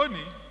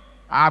 Lónìí,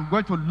 I'm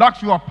going to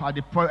lock you up at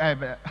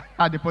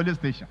the police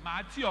station.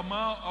 màá tì ọ́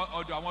mọ́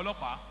ọ̀dọ̀ àwọn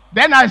ọlọ́pàá.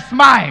 Then I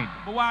smiled.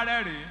 Mo wá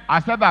rẹ́rìn-ín. I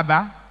said,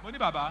 Baba, Mo ní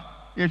bàbá,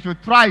 if you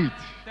try it,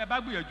 tẹ́ ẹ bá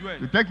gbìyànjú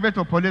ẹ̀. you take me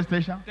to police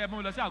station. Tẹ́ ẹ mú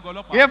mi lọ sí àgọ́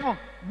ọlọ́pàá. Even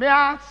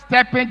mere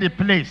stepping the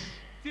place,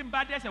 Tí n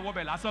bá dẹ́sẹ̀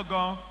wọbẹ̀ lásán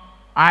gan,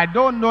 I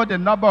don't know the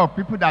number of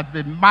people that have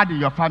been mad in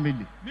your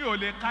family. mi ò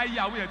lè ká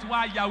ìyàwó yẹn tí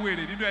wọ́n á ya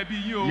wèrè nínú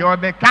ẹbí yín o. You will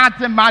be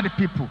counting mad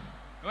people.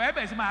 Ẹ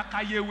bẹ̀rẹ̀ sí máa ka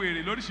iye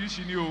wèrè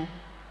lóríṣiríṣi ni o.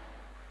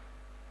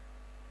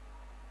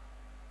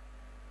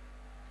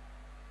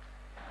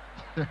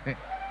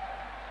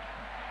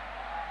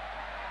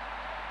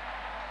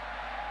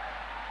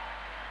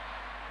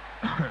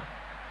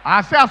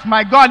 I say, as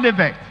my God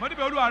liveth, Mo ní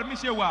bí Olúwa mi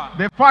ṣe wà.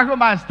 before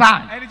whom I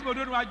stand, Ẹni tí mo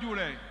dúró níwájú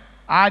rẹ̀.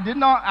 I did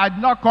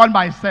not call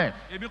myself.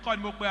 Èmi kọ́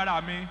ni mo pe ara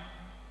mi.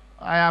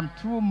 I am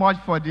too much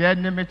for the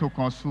enemy to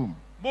consume.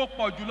 Mo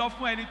pọ̀ jù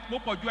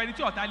ẹni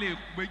tí ọ̀tá lè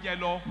gbé jẹ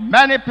lọ.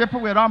 Many people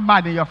will run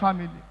mad in your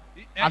family.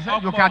 I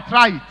said, you can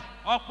try it.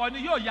 Ọ̀pọ̀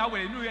ni yóò ya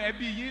wèrè nínú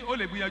ẹbí yín, ó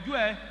lè gbìyànjú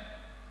ẹ.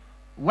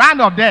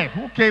 One of them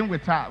who came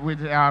with him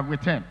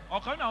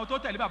Ọ̀kan nínú àwọn tó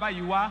tẹ̀lé bàbá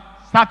yìí wá.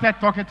 started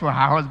talking to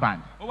her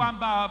husband. Ó wá ń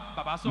bá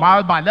bàbá My sọ̀rọ̀.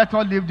 husband, let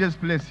us leave this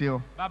place here.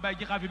 Bàbá ẹ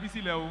jẹ́ ká fi bí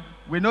sílẹ̀ o.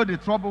 We know the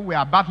trouble we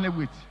are battling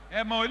with.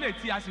 Ẹ mọ ilé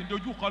tí a sì ń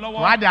dojú kọ To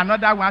lọ́wọ́. add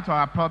another one to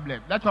our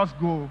problem. Let us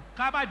go.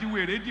 Ká bá di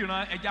wèrè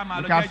dìran ẹja máa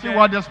You lọ can see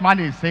what this man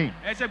is saying.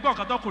 Ẹ ṣe gbọ́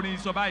nǹkan tọkùnrin yìí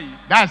sọ báyìí.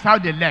 That's how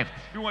they left.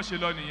 Bí wọ́n ṣe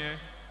lọ nìyẹn.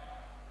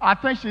 I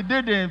think she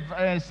did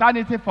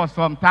insanity for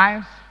some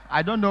times.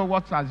 I don't know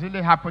what has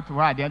really happened to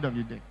her at the end of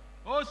the day.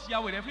 ó ṣe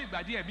àwòrán fún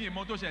ìgbà díẹ̀ mí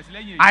ìmọ̀ tó ṣẹ̀ sí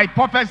lẹ́yìn èyí. I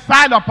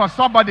prophesy upon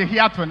somebody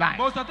here tonight.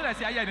 mo sọ tẹ́lẹ̀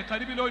sí ayé ẹnìkan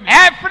níbí lónìí.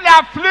 Every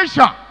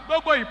affliction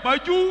gbogbo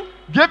ìpọ́njú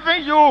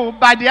given you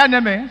by the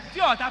enemies tí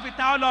ọ̀tá fi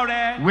ta ọ́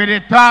lọ́rẹ. will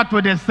return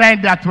to the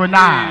sender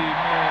tonight.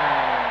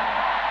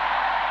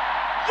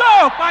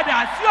 yóò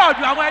padà sí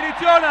ọ̀dọ̀ àwọn ẹni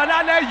tí ó ràn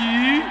lálẹ́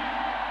yìí.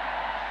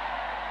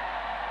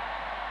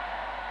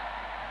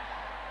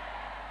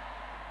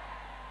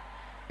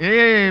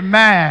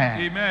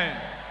 Amen. Amen.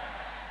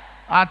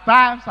 At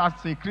times,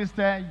 as a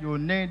Christian, you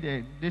need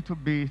a little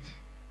bit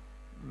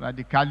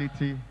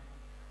radicality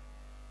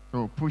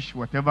to push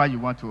whatever you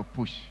want to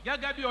push.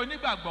 gẹ́gẹ́ bí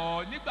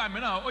onígbàgbọ́ nígbà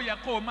mìíràn ó yẹ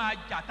kó o máa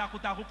jà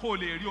takuntakun kó o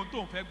lè rí ohun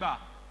tó ń fẹ́ gbà.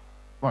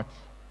 But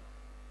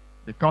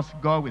because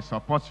God will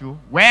support you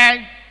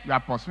when you are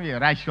pursuing a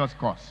righteous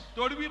cause.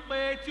 torí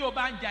wípé tí o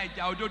bá ń ja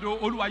ìjà òdodo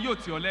olúwa yóò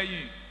tì ọ́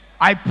lẹ́yìn.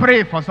 I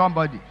pray for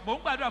somebody. mò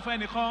ń gbàdúrà fún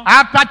ẹnìkan.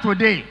 After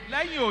today,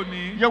 lẹ́yìn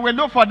òní. you will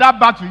look for that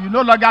battle. You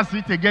no longer see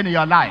it again in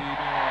your life.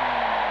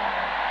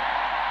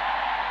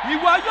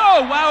 ìwọ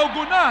yóò wá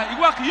ogun náà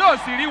ìwọ kì yóò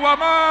sì rí wọn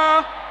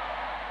mọ́.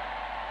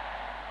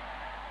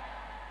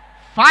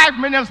 5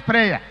 minutes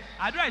prayer.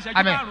 àdúrà ìṣẹ́jú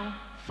I mean, márùn-ún.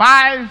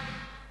 5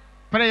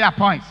 prayer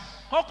points.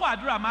 kókó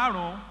àdúrà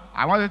márùn-ún.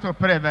 I want you to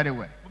pray very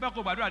well. mo fẹ́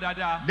kó gbàdúrà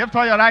dáadáa. Lift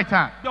up your right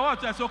hand. gbé ọwọ́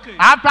ọ̀tún ẹ sókè.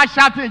 After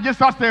shouting in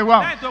Jesus' name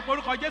once, lẹ́yìn tó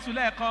porúkọ jésù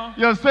lẹ́ẹ̀kan.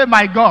 you say,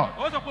 my God,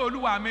 ó sọ pé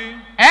olúwa mi.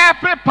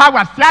 every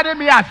power staring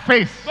me at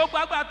face, gbogbo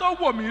agbára tó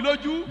wò mí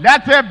lójú.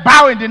 let it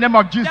bow in the name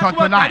of Jesus jẹ́ kí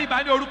wọ́n tonight.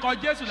 tẹríba ní orúkọ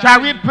jésù láàyè.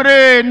 Shall we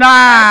pray now?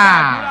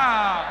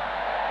 Àdúrà.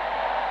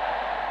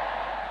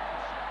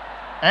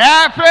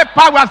 Every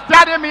power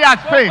staring me at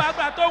gbogbo face,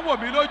 agbára tó wò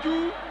mí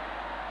lójú.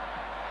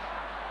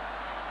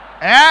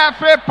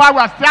 every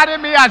power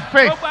staring me at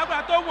face, gbogbo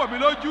agbára tó wò mí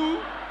lójú.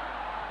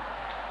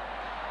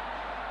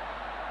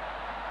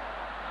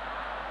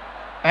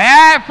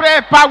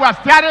 every power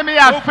staring me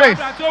at gbogbo face,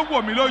 agbára tó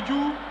wò mí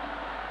lójú.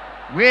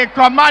 we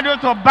command you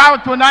to bow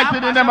tonight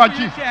in the name of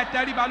Jesus. kí ẹ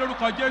tẹríba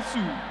lórúkọ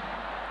jésù.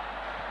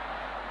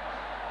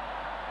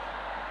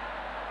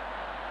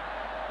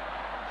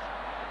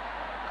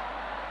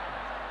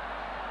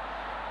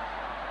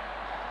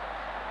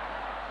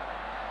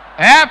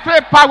 Every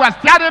power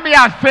staring me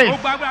at face,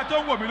 gbogbo agbára tó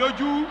wò mí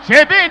lójú.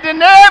 shall be in the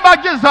name of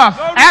Jesus.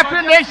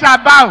 Every nation shall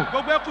bow.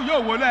 gbogbo ẹkùn yóò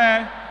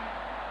wọlé.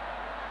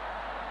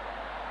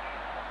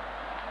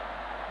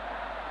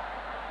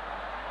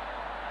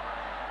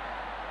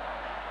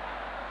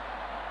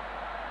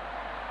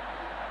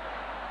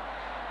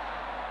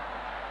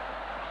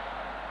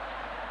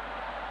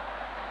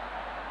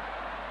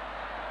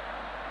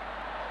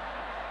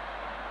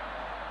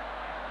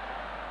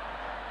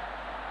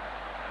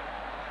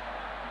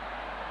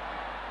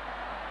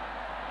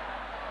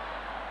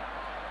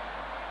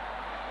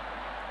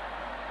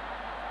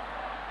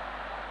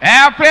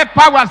 Every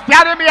power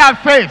staring me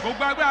at face.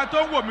 gbogbo agbára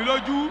tó wò mí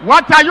lójú.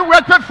 What are you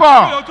waiting kí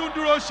for? ló tún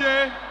dúró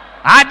ṣe.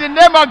 At the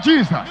name of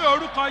Jesus, ní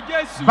orúkọ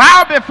jésù.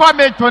 bow before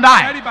me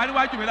tonight. tẹríba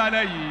níwájú mi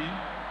lálẹ́ yìí.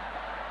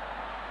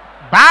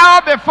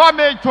 Bow before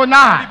me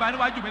tonight. tẹríba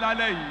níwájú mi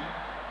lálẹ́ yìí.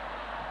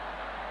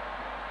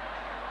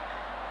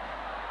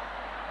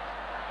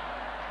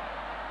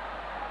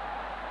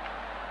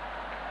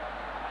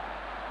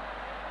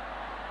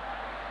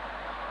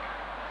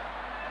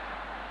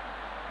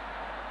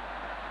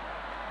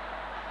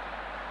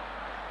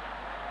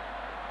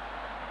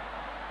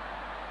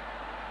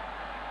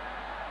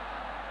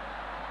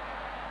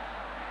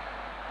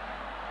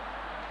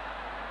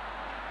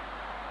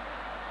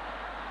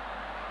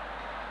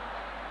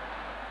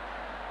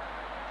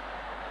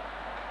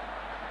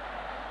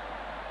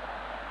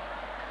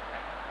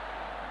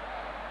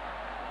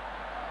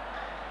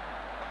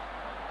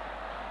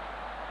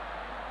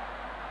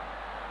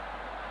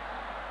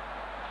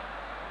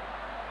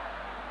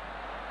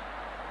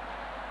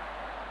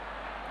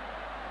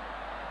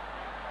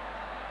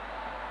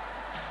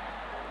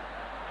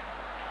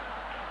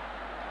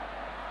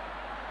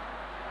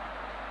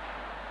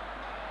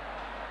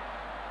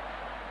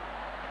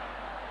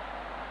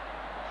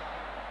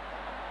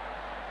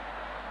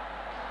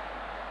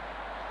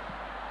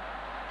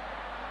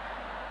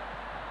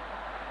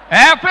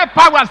 Every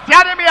power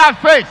staring me at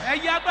face.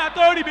 ẹ̀yin agbára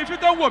tó rí mi fi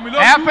tó wò mí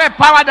lójú. Every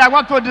power that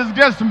want to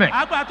disgrace me.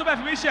 agbára tó bẹ̀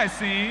fi mí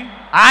ṣẹ̀sín.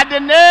 At the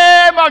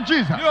name of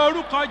Jesus, ní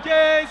orúkọ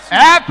jésù.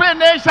 every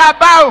nation shall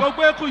bow.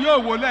 gbogbo ẹkùn yóò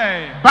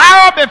wọlé.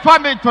 Bow before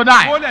me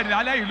tonight. wọlé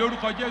lálẹ́ yìí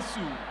lórúkọ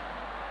jésù.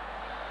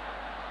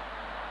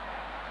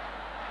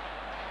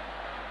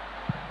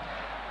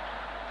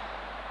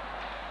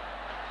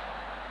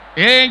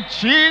 In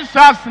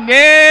Jesus'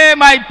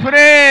 name I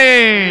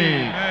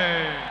pray.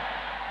 amen.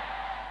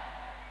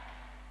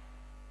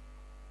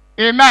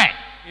 Amen.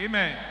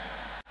 amen.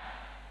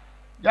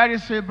 There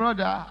is a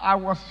brother, I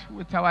was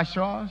with our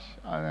church,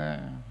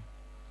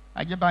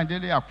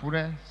 Ajibandele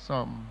Akure,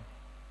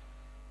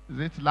 is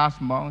it last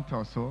month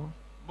or so?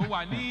 mo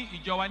wà ní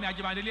ìjọ wa ní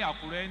ajibandele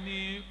àkúrẹ́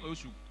ní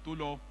oṣù tó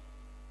lọ.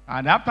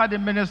 And after the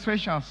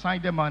ministration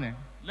Sunday morning,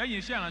 lẹ́yìn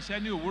iṣẹ́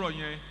ìránṣẹ́ ní òwúrọ̀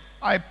yẹn.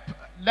 I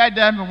led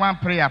them one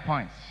prayer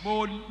point.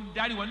 mo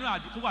darí wọn ní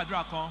àdúgbò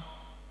àdúrà kan.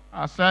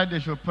 I said they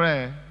should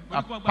pray.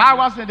 The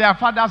powers in their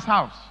father's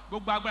house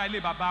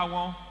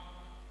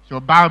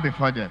should bow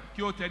before them.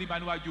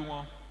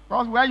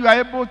 Because when you are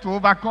able to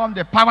overcome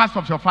the powers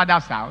of your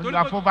father's house, you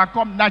have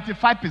overcome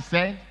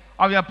 95%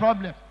 of your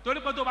problem.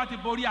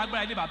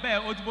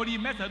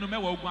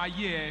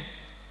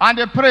 And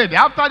they prayed.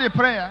 After the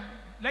prayer,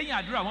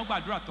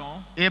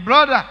 a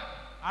brother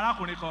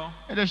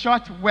in the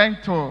church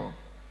went to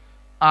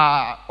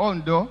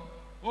Ondo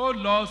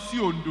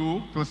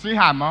to see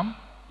her mom.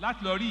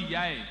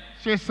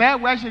 She said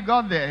when he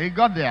got there, he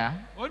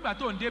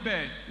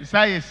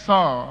said he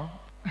saw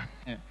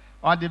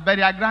on the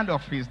burial ground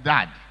of his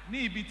dad.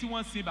 He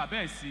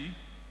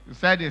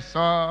said he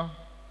saw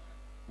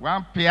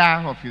one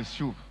pair of his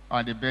shoes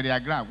on the burial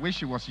ground, which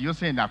he was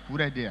using in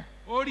Akure there.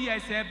 And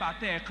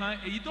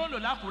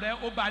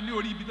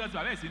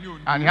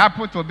he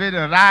happened to be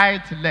the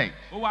right leg.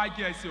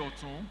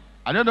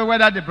 I don't know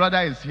whether the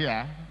brother is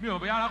here.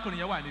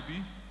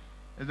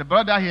 Is the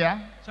brother here?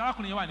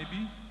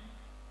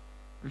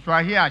 If you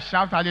are here,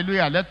 shout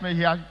hallelujah. Let me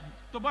hear.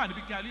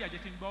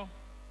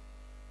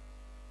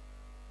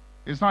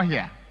 It's not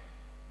here.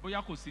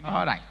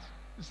 All right.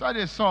 So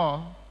they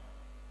saw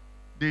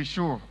the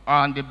shoe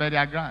on the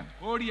burial ground.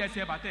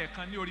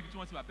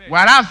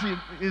 Whereas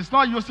he's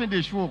not using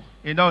the shoe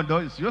in Ondo,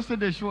 he's using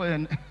the shoe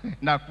in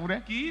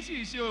Nakure.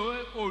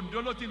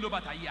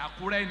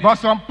 But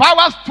some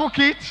powers took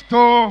it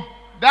to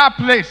that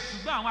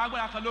place.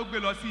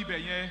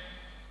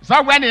 So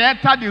when he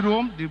entered the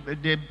room,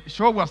 the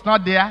shoe was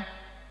not there.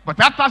 But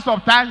after some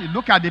time, he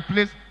looked at the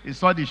place, he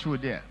saw the shoe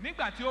there.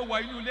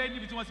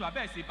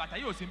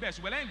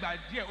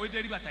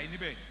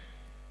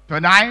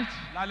 Tonight,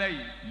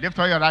 lift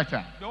up your right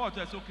hand.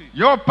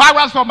 Your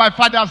powers of my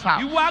father's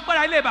house.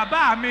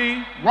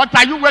 What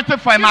are you waiting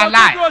for in my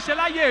life?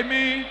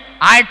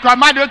 I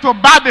command you to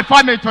bow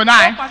before me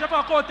tonight.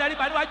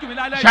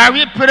 Shall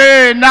we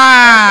pray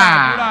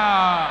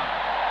now?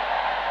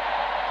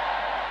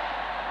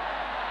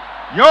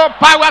 Your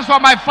powers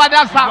of my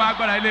father's house.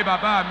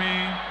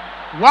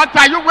 What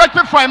are you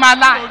waiting for in my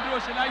life?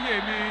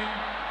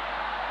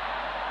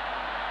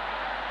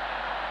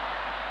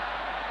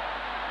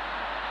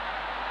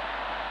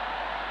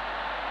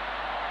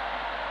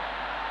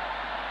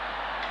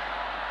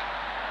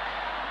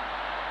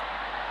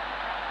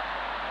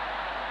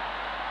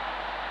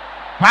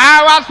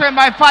 Powers in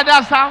my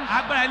father's house.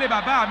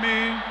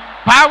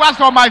 Powers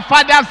of my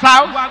father's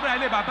house.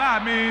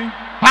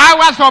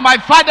 Powers of my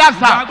father's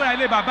house.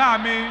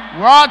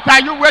 What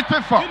are you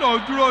waiting for?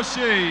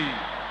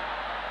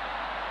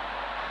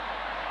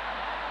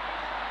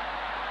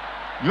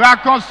 You are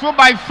consumed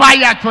by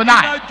fire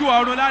tonight.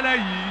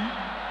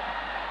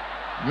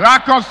 You are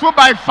consumed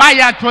by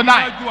fire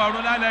tonight.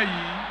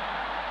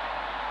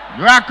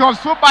 You are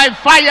consumed by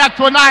fire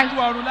tonight.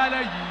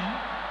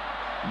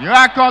 You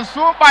are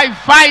consumed by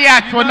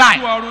fire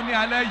tonight.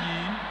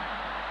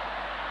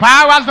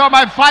 Powers of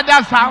my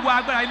father's house.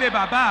 What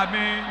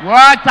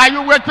are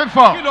you waiting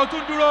for?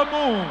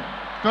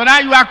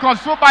 Tonight you are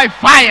consumed by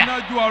fire.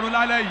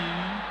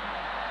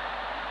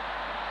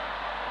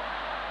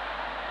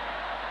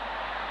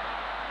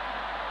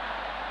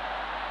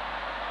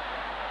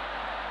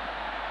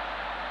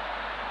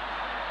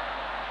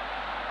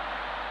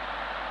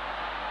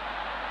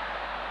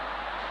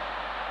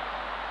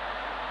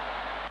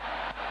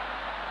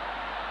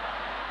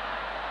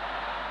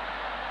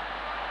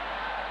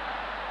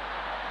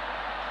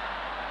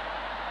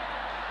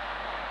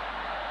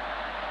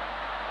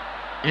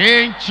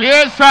 In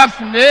Jesus'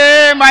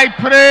 name I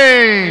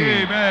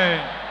pray.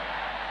 Amen.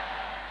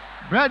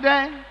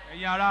 Brethren,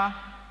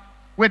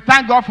 we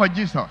thank God for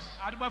Jesus.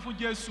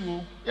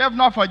 If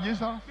not for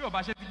Jesus,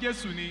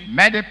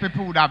 many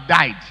people would have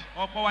died.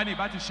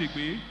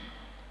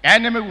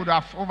 Enemy would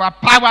have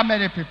overpowered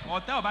many people.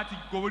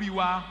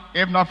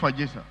 If not for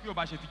Jesus.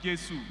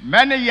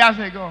 Many years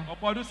ago,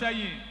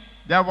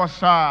 there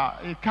was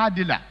a car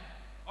dealer.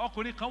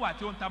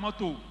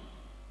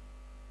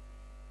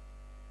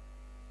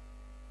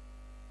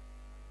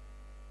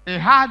 He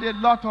had a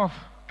lot of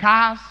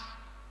cars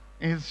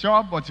in his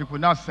shop, but he could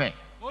not sell.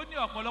 Going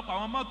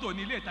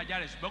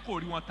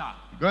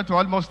to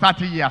almost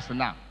 30 years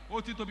now.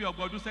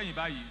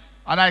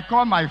 And I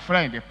called my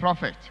friend, the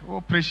prophet,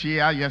 who preached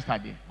here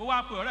yesterday.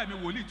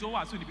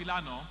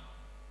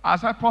 I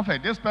said,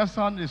 Prophet, this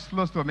person is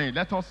close to me.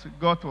 Let us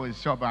go to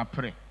his shop and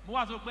pray.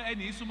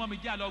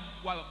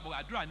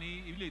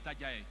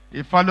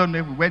 He followed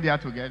me. We went there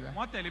together.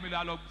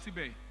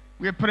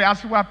 We prayed.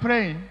 As we were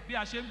praying,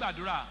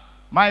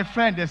 my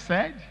friend, they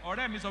said,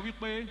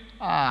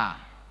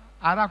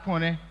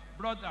 arákùnrin,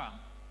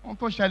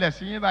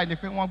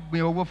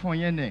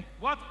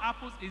 What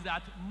happens is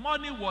that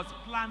money was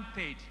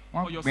planted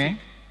for your sake.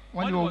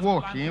 Money was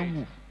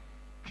planted.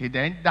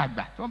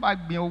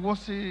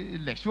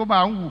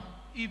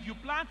 If you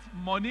plant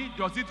money,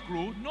 does it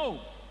grow? No.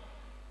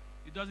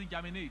 It doesn't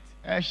germinate.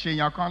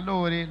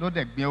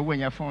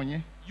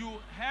 You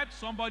helped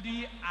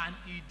somebody and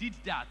he did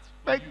that.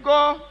 But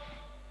go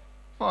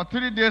for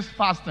 3 days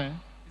fasting.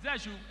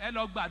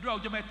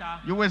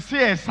 You will see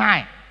a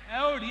sign. ẹ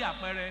ó rí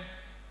àpẹẹrẹ.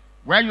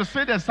 When you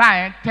see the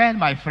sign, tell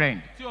my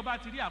friend. tí o bá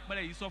ti rí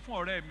àpẹẹrẹ yìí sọ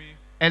fún ọ̀rẹ́ mi.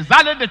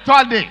 Exactly the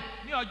third day,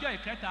 ní ọjọ́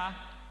ìkẹta.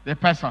 the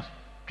person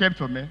came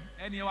to me.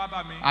 ẹni ẹ wá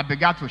bá mi. I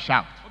began to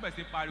shout. ó bẹ̀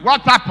sí pariwo.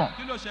 What happened?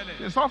 kí ló ṣẹlẹ̀?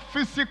 He saw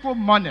physical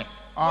money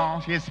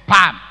on his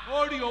palm.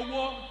 ó rí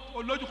owó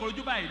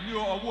olójúkorojú báyìí ní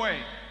ọwọ́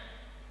ẹ̀.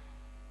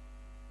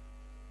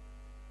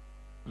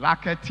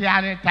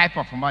 Racketeering type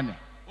of money.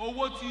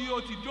 owó tí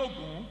ó ti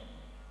dógùn.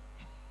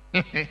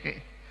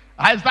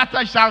 I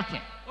started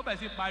shouting. ó bẹ̀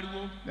sí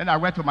pariwo. Then I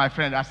went to my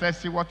friend. I said,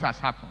 see what has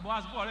happened. mo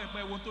wá sọ fún ọ̀rẹ́ mi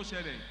pé ohun tó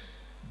ṣẹlẹ̀.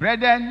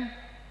 Brethren,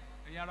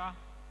 ẹ̀yin ará.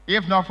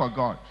 if not for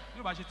God,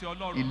 yóò bá ṣe ti a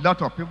ọlọ́run.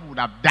 lot of people would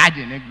have died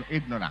in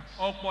ignorance.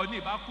 ọ̀pọ̀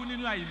ní ìbá kú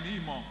nínú àìní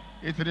ìmọ̀.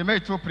 It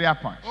remains 2 prayer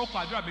points. ó kọ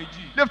àdúrà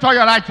méjì. Lift up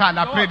your right hand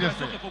and pray lọ́wọ́ this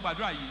ọ̀tún way. sókè kó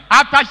gbàdúrà yìí.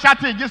 After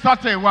shouting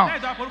Jesus name once,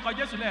 lẹ́yìn tó orúkọ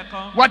Jésù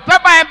lẹ́ẹ̀kan.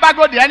 whatever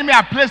embargo the enemy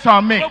has placed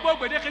on me, gbogbo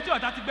gbèdéke tí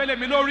ọ̀tá ti gbélé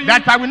mi lórí.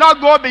 that I will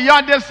not go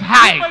beyond this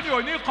height, wípé mi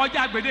ò ní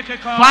kọjá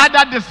gbèdéke kan.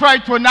 Father, destroy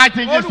it tonight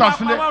in olúwa Jesus'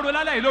 pa name. wọ́n ro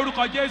lálẹ́ yìí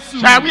lórúkọ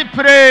Jésù. Shall we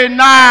pray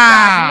now?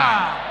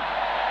 Àdúrà.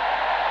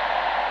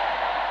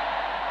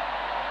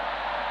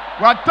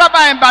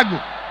 Whatever embargo,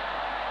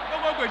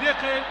 gbogbo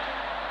gbèdéke.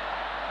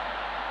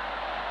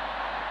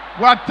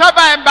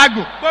 whatever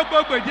embargo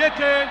gbogbo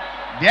gbèdéke.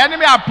 the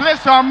enemy has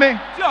placed on me,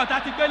 tí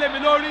ọ̀tá ti gbélé mi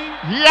lórí.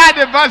 hear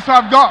the voice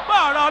of God. gbọ́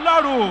ọ̀rọ̀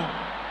Ọlọ́run.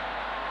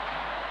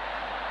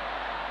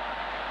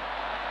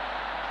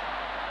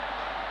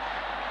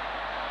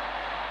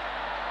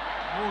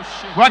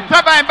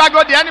 Whatever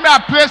embargo the enemy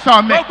has placed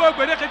on me, gbogbo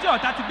gbèdéke tí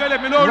ọ̀tá ti gbélé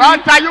mi lórí.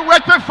 what are you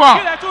waiting kí for?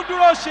 lẹ tún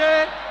dúró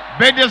ṣe.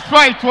 Be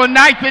destroyed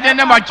tonight in the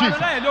name of Jesus.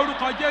 lẹ́yìn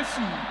lórúkọ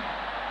Jésù.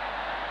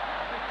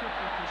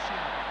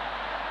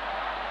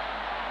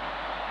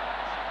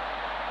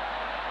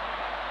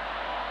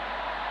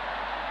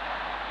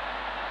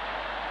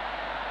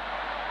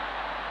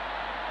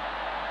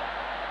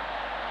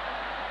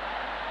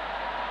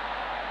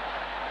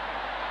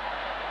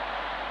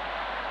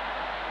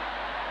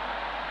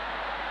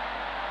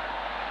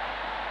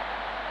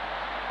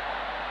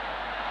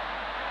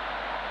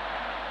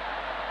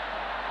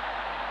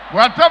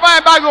 Whatever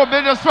embargo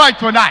be destroyed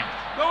tonight.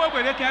 gbogbo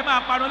gbèdéke ẹ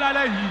máa parun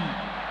lálẹ́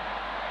yìí.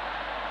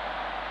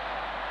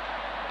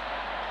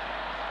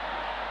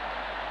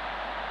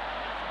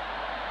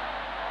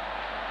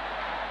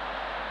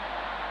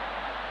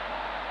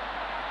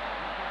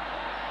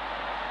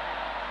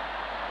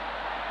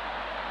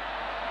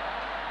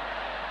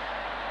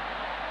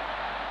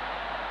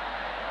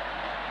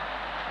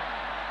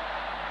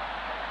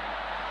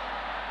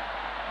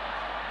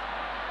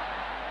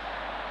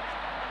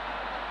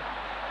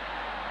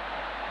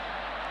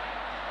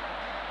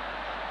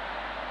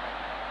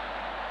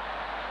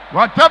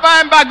 Whatever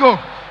embargo,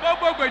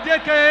 gbogbo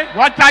gbèdéke.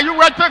 what are you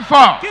waiting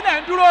for? kí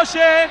lẹ ń dúró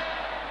ṣe.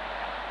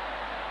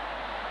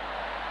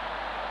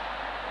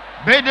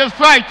 Be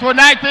destroyed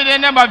tonight in the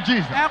name of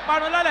Jesus. ẹ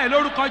parun lálẹ́ yìí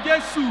lórúkọ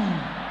Jésù.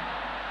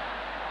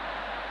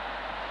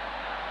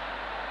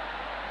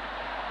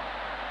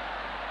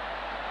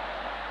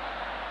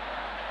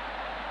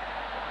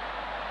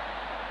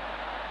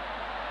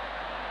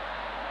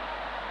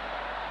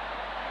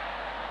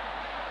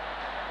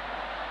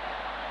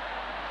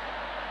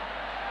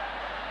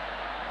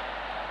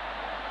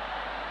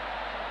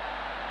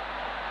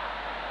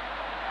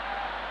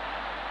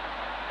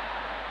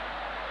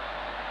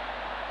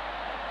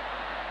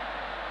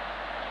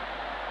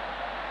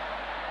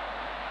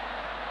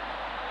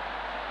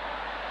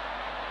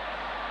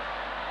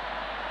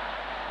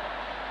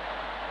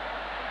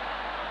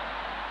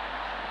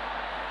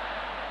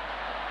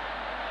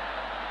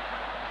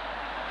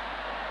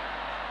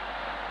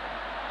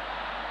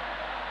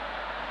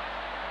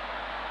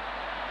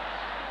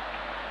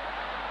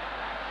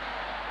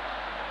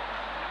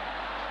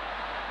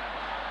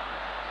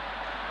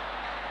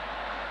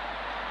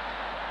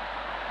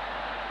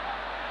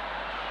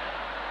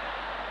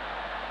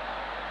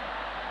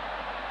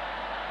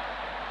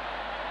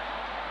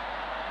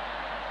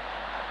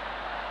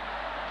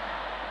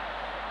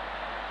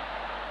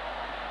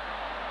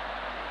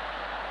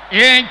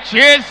 In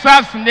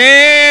Jesus'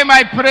 name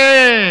I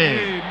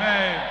pray.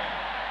 Amen.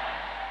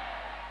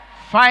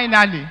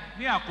 Finally,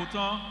 ní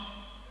àkótán.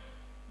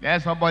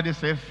 let somebody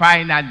say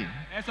finally.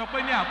 ẹ sọ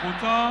pé ní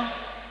àkótán.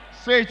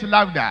 Say it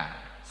louder.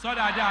 sọ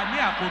dáadáa ní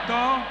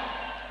àkótán.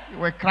 You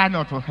will cry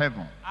out to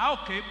heaven. a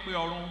ó ké pe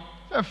ọ̀run.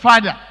 Say,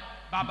 Father,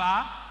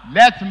 bàbá.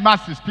 let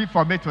mercy speak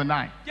for me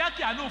tonight. jẹ́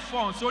kí àánú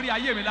fọ̀hún sórí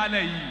ayé mi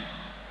lálẹ́ yìí.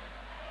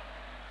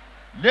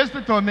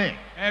 Listen to me.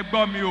 ẹ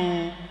gbọ́ mi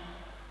o.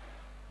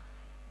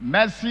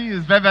 Mercy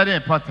is very, very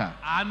important.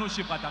 àánú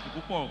ṣe pàtàkì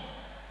púpọ̀.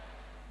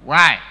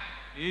 Why?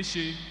 èé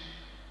ṣe.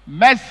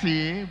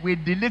 Mercy will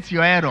delete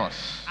your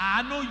errors,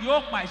 àánú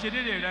yóò pa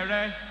ìṣedéédé rẹ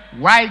rẹ́.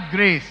 while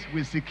grace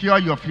will secure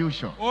your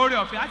future. oore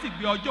ọ̀fẹ́ á sì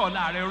gbé ọjọ́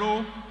ọ̀la rẹ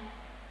ró.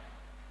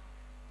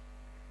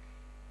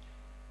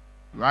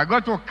 You are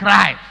going to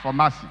cry for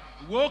mercy.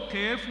 ìwọ ó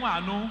ké fún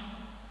àánú.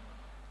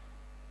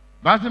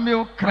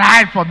 Bartholomew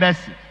cried for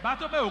mercy.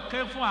 Bátómẹ́ù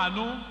ké fún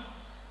àánú.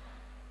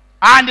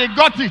 And he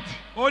got it.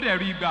 ó dẹ̀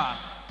rí gbà.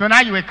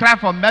 Tonight you will cry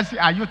for mercy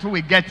and you too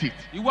will get it.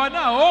 Ìwọ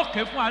náà ó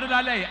ké fún àánú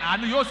lálẹ́ yìí,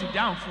 àánú yóò sì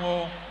dáhùn fún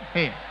ọ.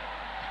 Hey,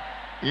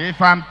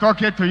 if I'm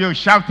talking to you,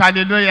 shout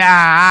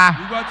hallelujah.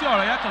 Ìwọ tí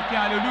ọ̀rọ̀ yẹn kàn kí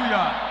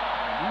hallelujah.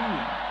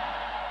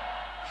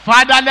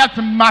 Father, let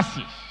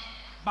mercy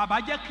Bàbá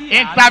jẹ́ kí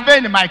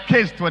intervene in my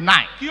case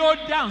tonight. kí ó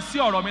dáhùn sí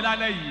ọ̀rọ̀ mi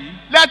lálẹ́ yìí.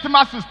 Let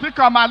mercy speak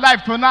on my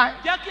life tonight.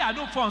 Jẹ́ kí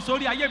àánú fọ̀n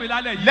sórí ayé mi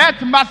lálẹ́ yìí.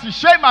 Let mercy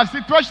change my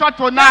situation Jẹ́ kí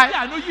tonight.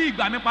 àánú yí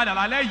ìgbà mi padà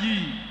lálẹ́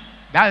yìí.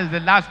 That is the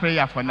last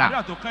prayer for now.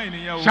 Àdúrà tó kàn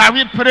ènìyàn o. Shall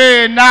we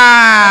pray now?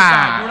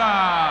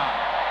 Àdúrà.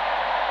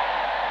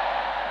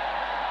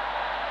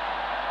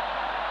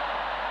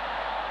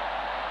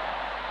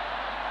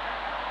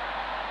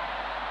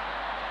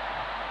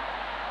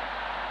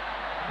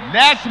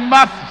 Let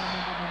mercy.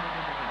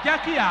 Jẹ́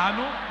kí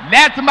àánú.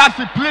 Let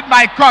mercy plead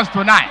my cause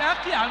tonight. Jẹ́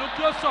kí àánú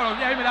kí ó sọ̀rọ̀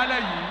ní ayé mi lálẹ́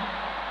yìí.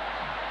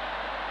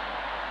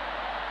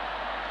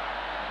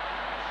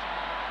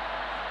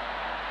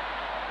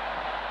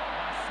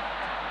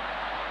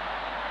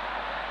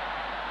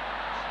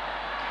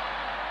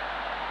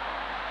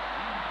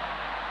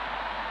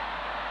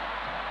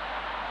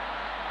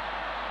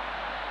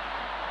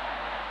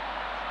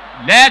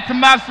 Let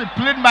mercy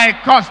plead my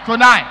cause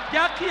tonight.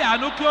 Jẹ́ kí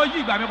àánú kí ó yí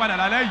ìgbà mi padà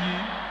lálẹ́ yìí.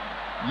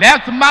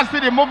 Let mercy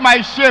remove my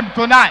shame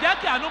tonight. Jẹ́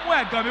kí àánú mú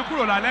ẹ̀gàn mi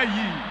kúrò lálẹ́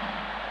yìí.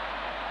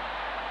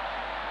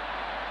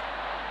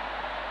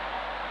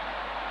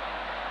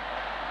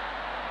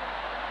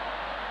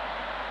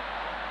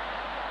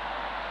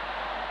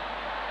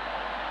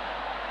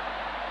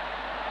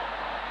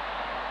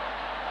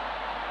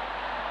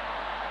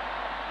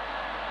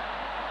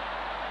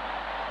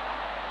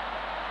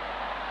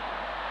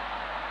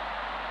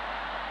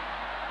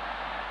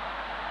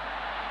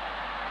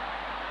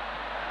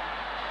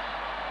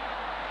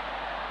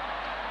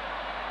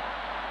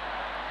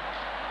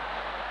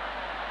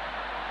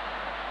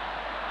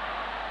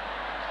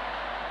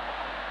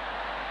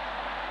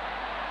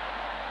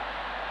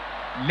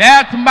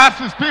 Let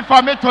mercy speak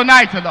for me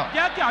tonight, Lord.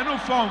 Jẹ́ kí àánú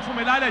fọ̀n fún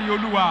mi lálẹ́ yìí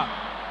Olúwa.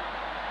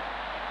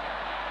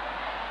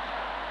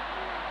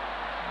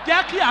 Jẹ́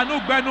kí àánú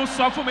gbẹnu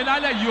sọ fún mi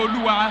lálẹ́ yìí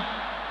Olúwa.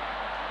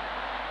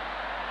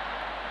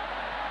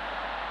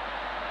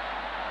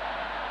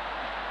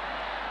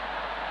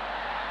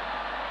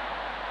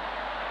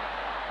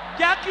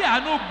 Jẹ́ kí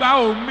àánú gba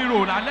ohùn mi rò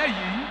lálẹ́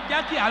yìí.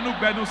 Jẹ́ kí àánú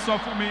gbẹnu sọ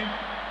fún mi.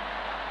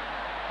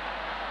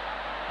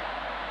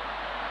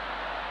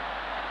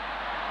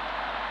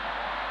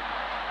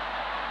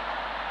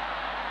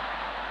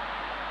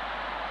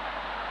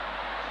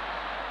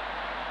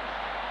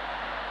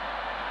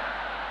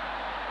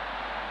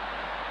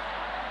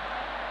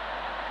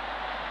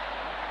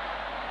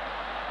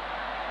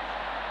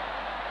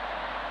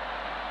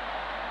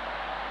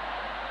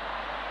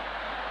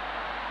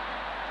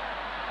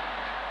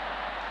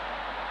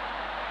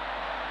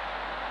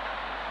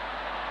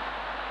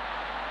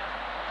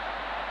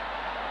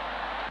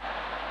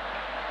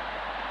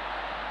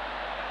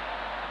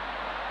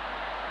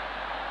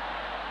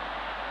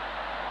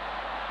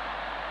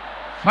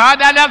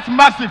 Father, let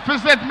mercy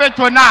visit me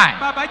tonight.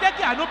 Bàbá jẹ́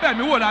kí àánú bẹ̀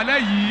mí wò lálẹ́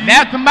yìí.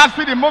 Let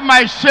mercy remove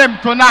my shame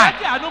Jẹ́ tonight.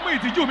 kí àánú mú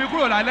ìtìjú mi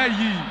kúrò lálẹ́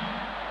yìí.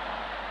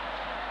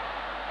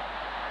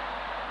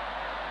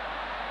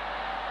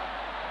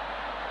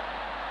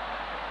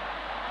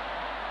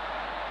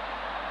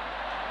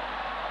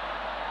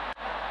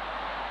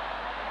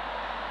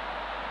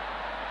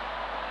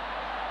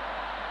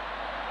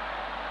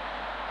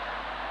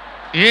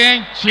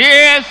 In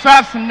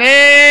Jesus'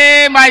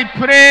 name I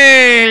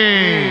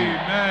pray.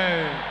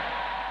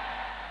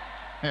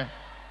 Amen.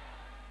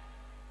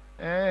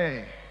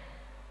 Hey.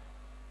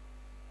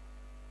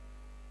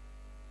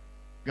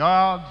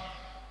 God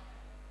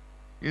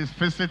is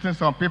visiting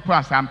some people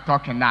as I'm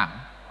talking now.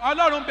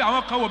 Ọlọ́run bẹ̀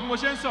àwọn kan wò bí mo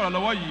ṣe ń sọ̀rọ̀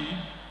lọ́wọ́ yìí.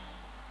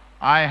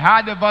 I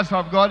heard the voice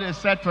of God. It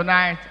said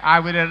tonight, I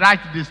will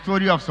write the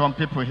story of some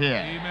people here.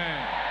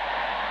 Amen.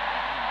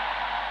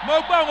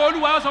 Mo gbọ́ àwọn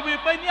Olúwa sọ fún mi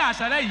pé ní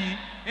àṣálẹ́ yìí,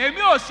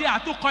 èmi ò ṣe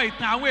àtúkọ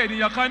ìtàn àwọn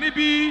ènìyàn kan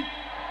níbí.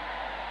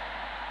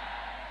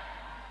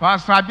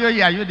 Pastor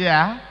Abioye, are you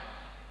there?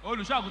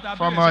 Olùṣọ́-àgùntàn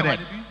From Abíyèsí wà Ọ̀rẹ́.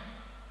 níbí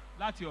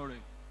láti Ọ̀rẹ́.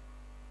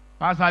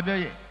 Pastor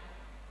Abioye,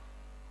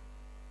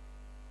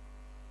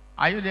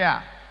 are you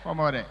there? From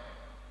Ọ̀rẹ́.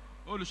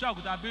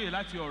 Olùṣọ́-àgùntàn Abíyèsí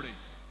láti Ọ̀rẹ́.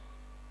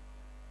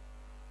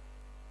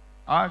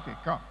 Okay,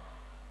 come.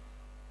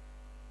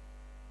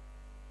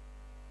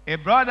 A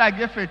brother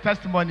gave a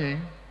testimony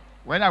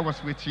when I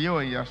was with you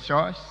in your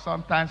church.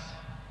 Sometimes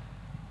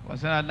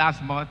was in the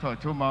last month or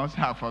 2 months.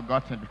 I've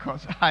forgotten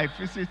because I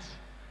visit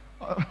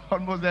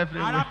almost every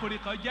week. Arákùnrin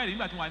kan jẹ́rìí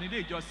nígbà tí wọ́n wà ní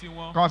ilé ìjọsìn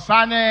wọn.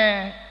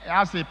 Concerning,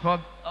 as a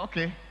problem,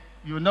 okay,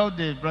 you know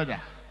the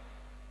brother.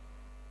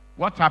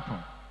 What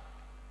happened?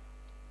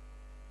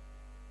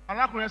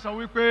 Arákùnrin sọ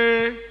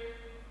wípé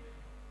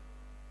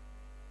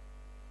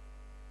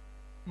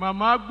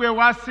màmá gbé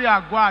wá sí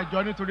àgọ́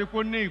àjọ nítorí pé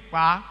ó ní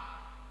ìpá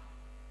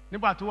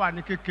nígbà tó wà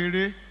ní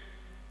kékeré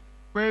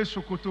pé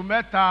ṣòkòtò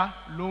mẹ́ta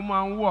ló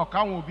máa ń wọ̀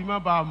káwọn òbí má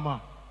bàa mọ̀.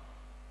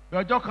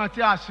 Ọjọ́ kan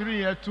tí àṣírí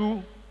yẹn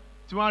tú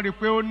tí wọ́n rí i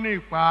pé ó ní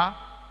ìpá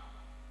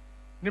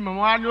ni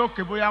màmá wa ní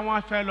òkè bóyá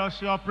wọ́n fẹ́ lọ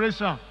ṣe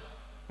operation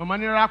màmá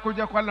ní rárá kó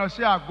jẹ́ kó lọ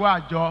sí àgọ́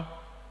àjọ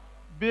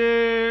bí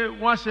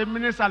wọ́n ṣe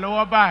mínísà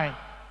lọ́wọ́ báyìí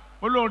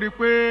ó lóun rí i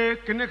pé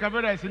kinní kan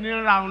bẹ̀rẹ̀ sí ní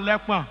ra òun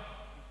lẹ́pọ̀n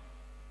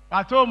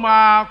pàtó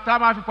tá a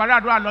máa fi parí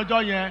àdúrà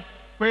lọ́jọ́ yẹn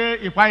pé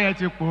ìpá yẹn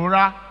ti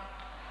pòórá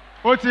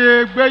ó ti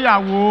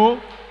gbéyàwó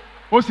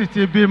ó sì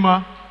ti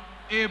bímọ.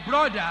 A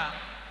brother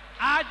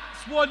had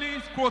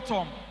swollen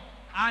scrotum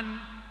and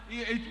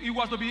he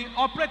was to be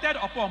operated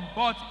upon,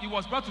 but he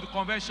was brought to the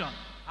convention.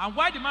 And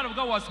while the man of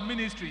God was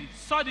ministry,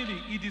 suddenly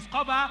he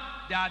discovered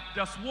that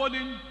the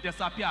swelling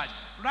disappeared.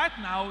 Right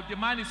now, the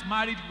man is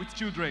married with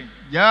children.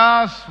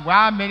 Just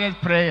 1 minute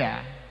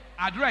prayer.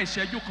 Àdúrà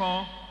ìṣẹ́jú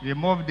kan.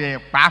 Remove the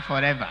pa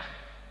forever.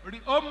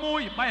 Ó mú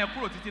ìpá yẹn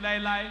kúrò títí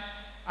láéláé.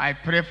 I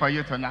pray for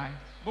you tonight.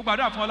 Mo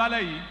gbàdúrà fún ọ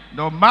lálẹ́ yìí.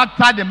 No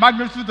matter the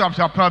magnitude of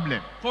your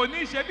problem, Kò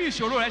ní ṣe bí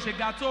ìṣòro rẹ ṣe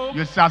ga tó.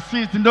 you shall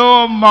see it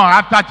no more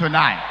after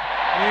tonight.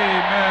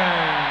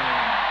 Amen.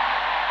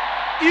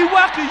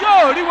 Ìwọ kì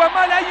yóò rí wọn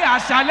mọ́ lẹ́yìn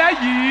àṣálẹ́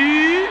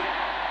yìí.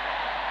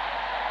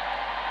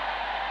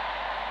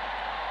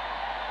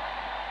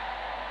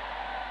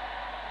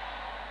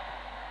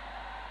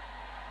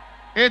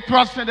 It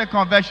was in the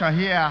convention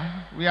here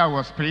where I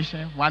was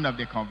preaching, one of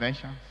the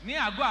conventions. Ní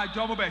àgọ́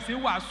àjọ mo bẹ̀rẹ̀ sí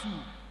wàásù.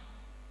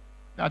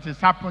 That has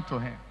happened to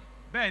him.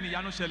 Bẹ́ẹ̀ ni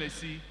ìyanu ṣẹlẹ̀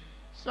sí.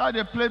 So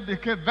the place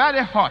became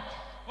very hot.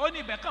 Ó ní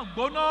ibẹ̀ kàn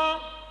gbóná.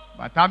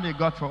 By the time he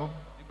got home,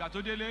 Ìgbà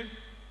tó délé,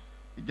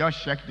 he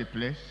just checked the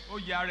place. ó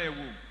yẹ ara ẹ̀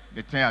wò.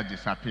 The thing has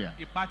disappeared.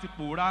 Ìpá ti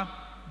pòórá.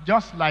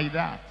 Just like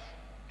that.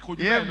 Kò jù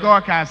bẹ́ẹ̀ If lọ.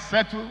 God can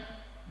settle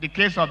the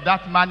case of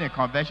that man in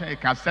convention, he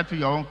can settle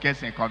your own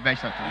case in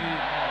convention too.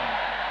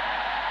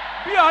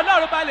 Bí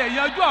Ọlọ́run bá lè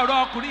yanjú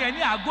ọ̀rọ̀ ọkùnrin yẹn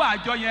ní àgọ́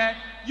àjọ yẹn,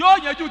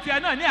 yóò yanjú tiẹ̀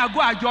náà ní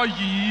àgọ́ àjọ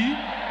yìí.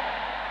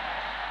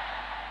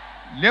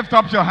 Lift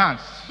up your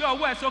hands. Gbé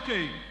ọwọ́ ẹ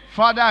sókè.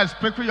 Father, I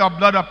sprinkle your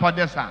blood upon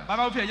this hand. Bàbá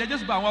mo fi ẹ̀jẹ̀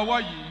Jésù bá àwọn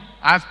ọwọ́ yìí.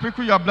 I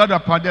sprinkle your blood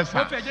upon this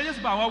Mo fi hand. ẹ̀jẹ̀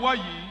Jésù bá àwọn ọwọ́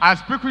yìí. I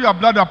sprinkle your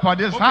blood upon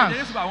this Mo fi ẹ̀jẹ̀ hand.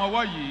 Jésù bá àwọn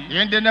ọwọ́ yìí.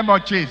 In the name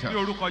of Jesus. Ní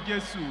orúkọ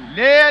Jésù.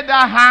 Lay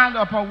that hand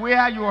upon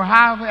where you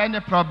have any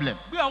problem.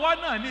 Gbé ọwọ́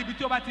náà ní ibi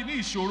tí ó bá ti ní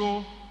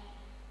ìṣòro.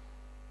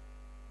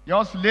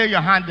 Just lay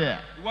your hand there.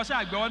 Ìwọ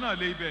ṣáà gbé ọwọ́ náà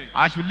lé ibẹ̀.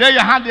 As you lay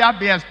your hand there,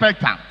 be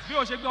expectant. Bí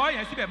o ṣe gbé ọwọ́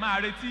yẹn síbẹ̀ máa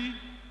retí.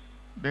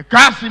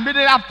 Because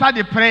immediately after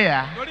the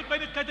prayer, Lórí pé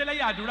ní kété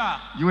lẹ́yìn àdúrà,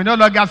 you will no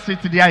longer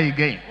sit there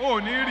again. o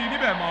ò ní rí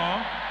níbẹ̀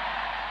mọ́.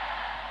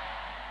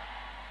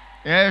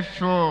 If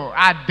you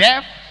are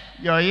deaf,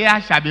 your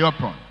ear shall be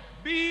open.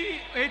 Bí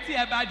etí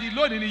ẹ bá di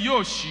lónìí ni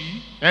yóò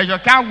ṣí. If you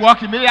can't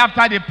walk immediately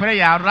after the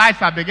prayer, rise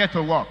and begin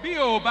to walk. Bí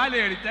o bá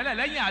lè rìn tẹ́lẹ̀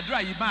lẹ́yìn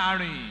àdúrà yìí máa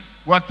rìn.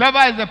 Whatever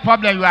is the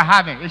problem you are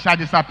having, it shall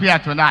disappear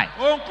tonight.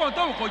 Ohunkóhun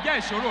tó wù kó jẹ́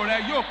ìṣòro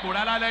rẹ yóò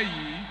pòórá lálẹ́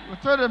yìí. You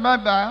still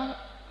remember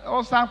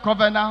Osam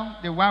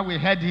Covenant, the one we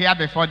had here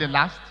before the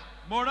last?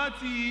 Mo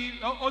rántí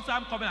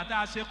Osam Covenant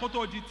tá a ṣe kó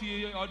tó di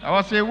ti There ọdún.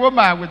 was a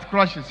woman with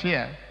crutches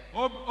here.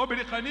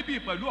 Obìnrin kan níbí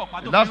pẹ̀lú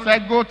ọ̀pá The tó Lord fi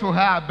said, go to her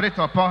and breathe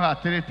upon her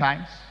 3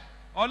 times.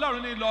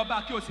 Ọlọ́run ní lọ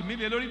bá kí o sì mí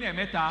lé lórí ní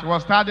ẹ̀mẹ́ta. She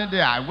was standing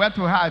there. I went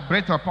to her and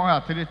breathed upon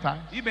her 3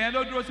 times. Ibẹ̀ yẹn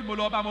ló dúró sí mo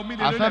lọ bá mo mí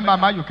lé I lórí said, ẹ̀mẹ́ta.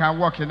 Mama, you can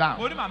walk now.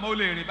 Mo ní màmá o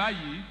lè rìn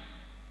báyìí.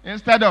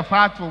 Instead of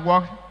her to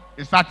walk,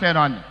 he started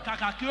running.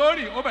 Kàkà kí ó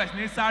rìn, ó bẹ̀rẹ̀ sí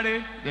ní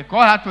sáré. They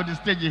called her to the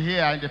stage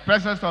here in the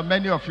presence of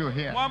many of you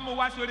here. Wọ́n mú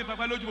wá sí orí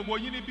pẹpẹ lójú gbogbo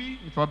yín níbí.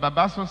 It was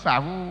Baba Sosa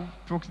who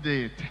took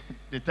the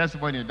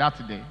testimony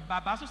that day.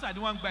 Bàbá Sùsà ni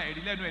wọ́n ń gba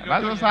ẹ̀rí lẹ́nu ẹ̀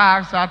Baba lọ́jọ́ Sosa yẹn.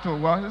 asked her to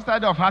walk.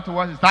 Instead of her to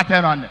walk, he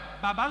started running.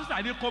 Bàbá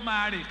Sùsà ní kó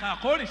máa rìn,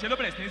 kàkà kó rìn ṣe ló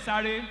bẹ̀rẹ̀ sí ní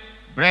sáré.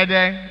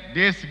 Brethren,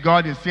 this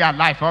God is still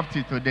alive up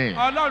till today.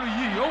 Ọlọ́run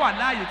yìí ó wà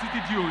láàyè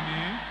títí di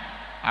òní.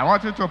 I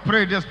want you to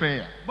pray this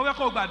prayer. Mo fẹ́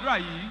kó o gbàdúrà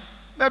yìí.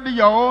 Maybe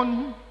your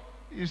own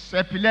is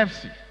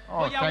epilepsy.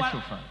 Oh, Bóyá thank you,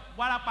 Father.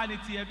 wárápá ni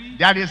tiẹ̀ bí.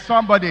 There is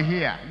somebody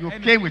here. You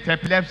Ẹni- came with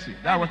epilepsy.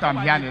 That's what I'm Ẹnìkan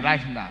wà hearing níbí,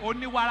 right now. ó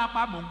ní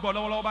wárápá mò ń gbọ́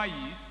lọ́wọ́lọ́wọ́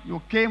báyìí.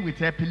 You came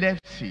with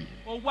epilepsy.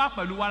 Ó wá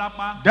pẹ̀lú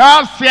wárápá.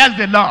 Thus says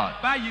the Lord.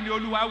 Báyìí ni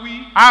Olúwa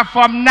wí. And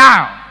from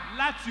now,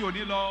 Láti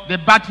òní lọ. the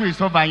battle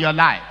is over in your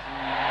life.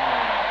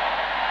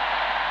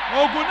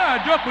 Ogun náà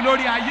dópin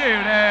lórí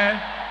ayé rẹ.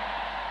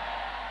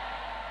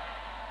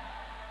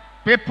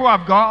 People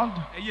of God,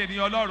 Ẹ̀yin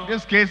ènìyàn Ọlọ́run.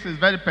 this case is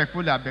very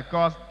peculiar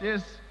because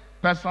this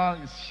person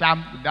is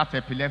sham with that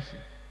epilepsy.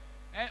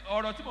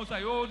 Ọ̀rọ̀ tí mo sọ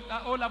yìí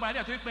ó lágbára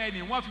díẹ̀ tó pé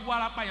ẹni wọ́n fi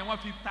wárápá yẹn wọ́n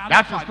fi ta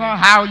That is not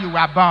how you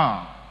were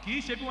born. Kì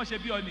í ṣe bí wọ́n ṣe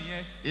bí ọ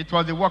nìyẹn. It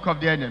was the work of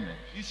the enemy.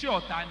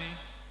 Iṣẹ́ ọ̀tá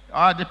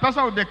ni. The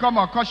person will become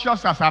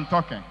unconscious as I'm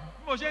talking.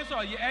 Bí mo ṣe ń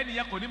sọ̀rọ̀ yìí ẹni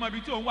yẹn kò ní mọ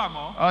ibi tí òun wà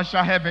mọ́.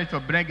 Usher help me to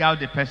bring out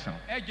the person.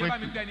 Ẹ jẹ́ bá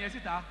mi quickly. gbé ẹni yẹn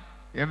síta.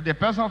 If the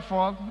person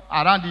falls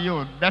around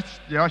you, let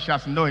the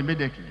ushers know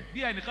immediately.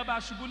 Bí ẹnìkan bá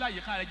ṣubú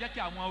láyìíká rẹ̀ jẹ́ kí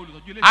àwọn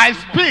olùtọ́jú ilé I ìwòsàn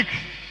mọ̀. speak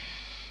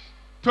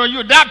to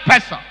you, that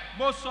person.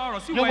 Mo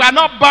sọ̀rọ̀ sí You wọ were ẹni.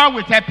 not born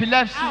with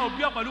epilepsy, A ò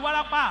bí ọ pẹ̀lú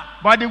wárápá.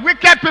 but the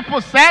wicked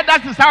people said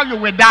that is how you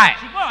will die.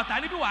 Ṣùgbọ́n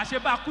ọ̀tá níbí wàá ṣe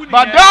bá kú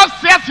But nìyẹn. thus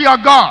says your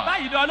God.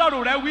 Báyìí ni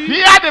Ọlọ́run rẹ wí.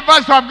 Hear the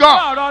voice of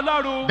God. Ọ̀rọ̀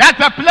Ọlọ́run. That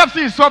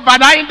epilepsy is over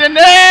now in the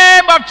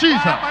name of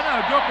Jesus. Wárápá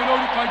náà dópin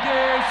lórúkọ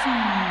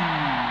Jésù.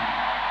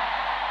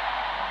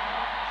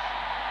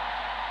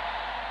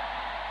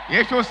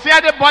 If you see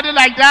anybody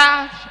like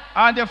that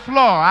on the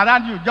floor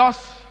around you,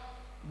 just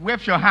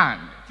wave your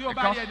hand.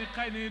 Because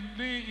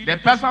the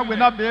person will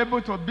not be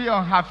able to be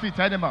on her feet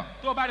anymore.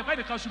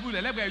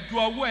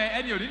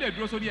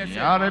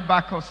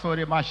 Yaribako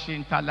sori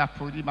mashinta la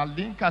purima,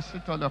 linka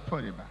sito la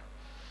purima.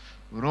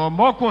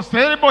 Romoko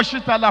serebo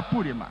shita la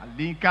purima,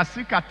 linka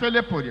sika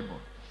tele puribo.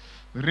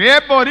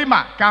 Rebo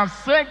rima,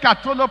 kansen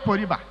katolo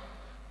puriba.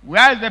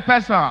 Where is the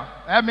person?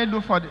 Let me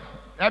look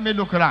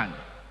around.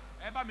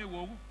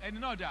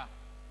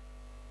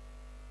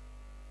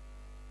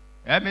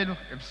 Let me look.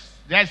 If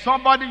there's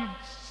somebody, you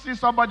see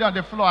somebody on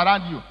the floor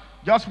around you,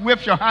 just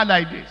wave your hand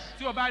like this.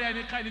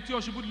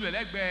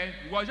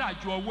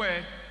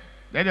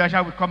 Then the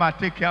usher will come and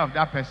take care of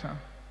that person.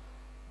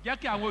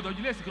 Wave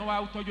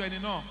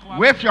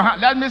your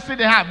hand. Let me see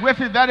the hand.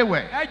 Wave it very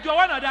well.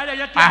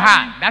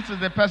 Aha, that is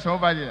the person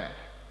over there.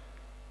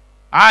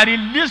 I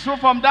release you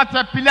from that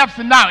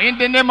epilepsy now in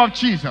the name of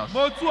Jesus.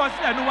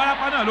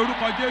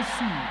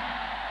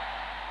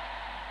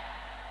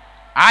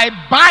 I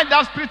bind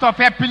that spirit of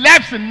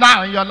epilepsy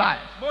now in your life.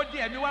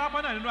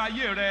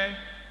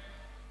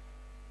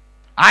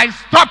 I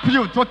stop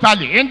you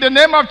totally in the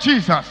name of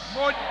Jesus.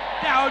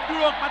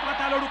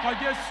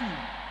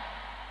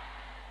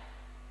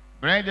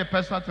 Bring the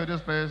person to this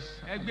place.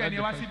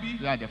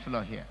 Yeah, the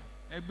floor here.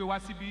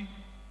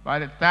 By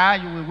the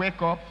time you will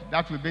wake up,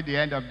 that will be the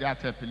end of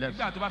that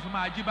epilepsy.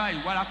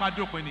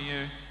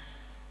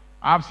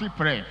 I'm still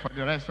praying for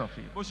the rest of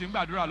you.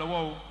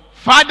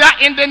 Father,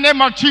 in the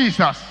name of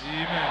Jesus.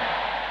 Amen.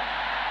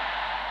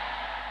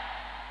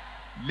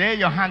 Lay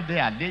your hand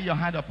there. Lay your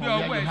hand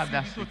upon where you have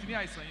that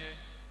sickness.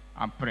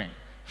 I'm praying.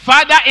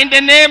 Father, in the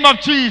name of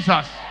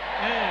Jesus.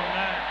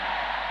 Amen.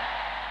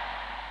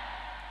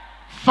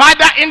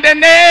 Father, in the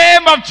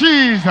name of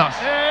Jesus.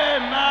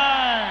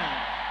 Amen.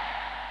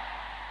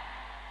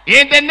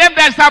 In the name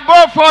that's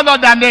above all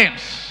other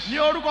names.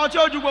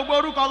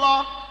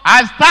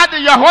 I stand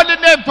in your holy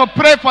name to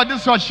pray for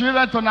this your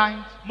children tonight.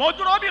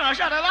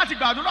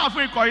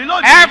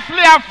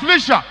 Every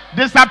affliction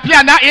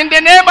disappear now in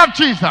the name of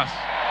Jesus.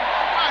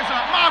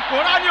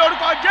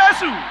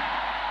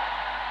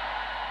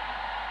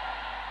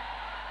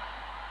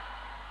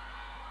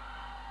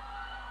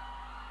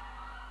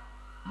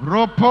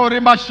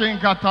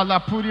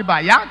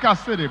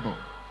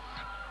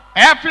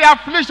 Every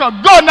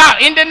affliction go now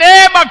in the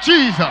name of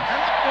Jesus.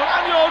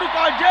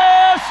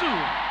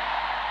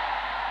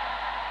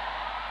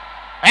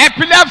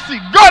 Epilepsy,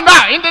 go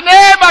now in the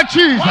name of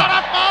Jesus.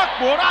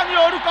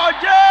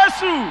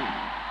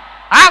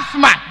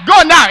 Asthma,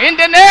 go now in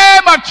the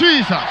name of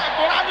Jesus.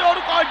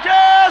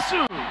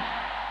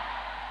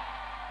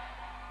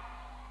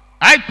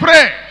 I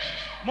pray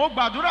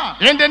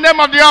in the name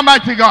of the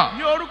Almighty God,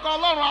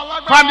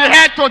 from the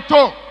head to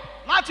toe,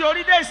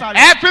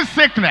 every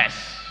sickness,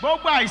 go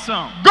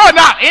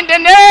now in the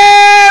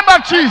name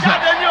of Jesus.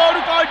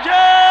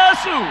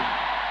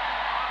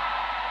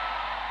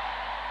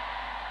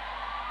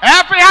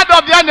 Every hand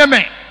of the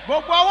enemy,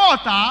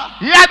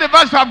 hear the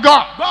voice of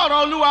God. Go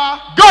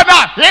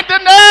now in the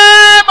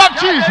name of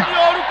Jesus.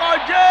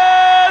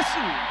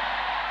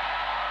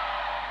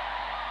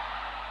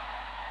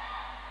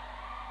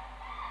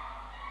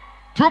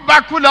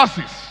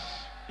 Tuberculosis,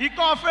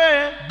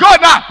 go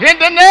now in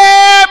the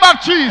name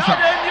of Jesus.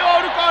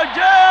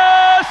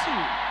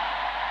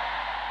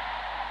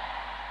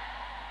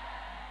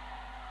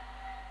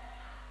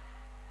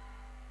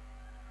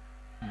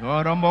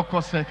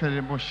 Goromoko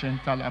sekere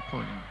boshenta la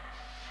porima.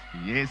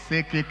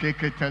 Yese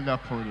keke la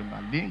porima.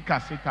 Linka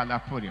sita la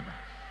porima.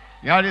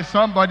 There is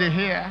somebody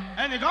here.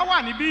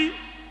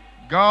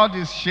 God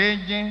is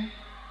changing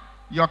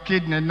your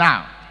kidney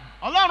now.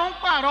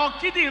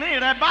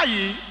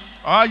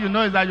 All you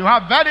know is that you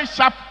have very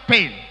sharp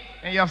pain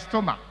in your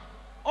stomach.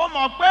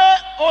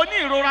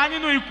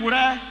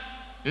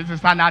 This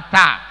is an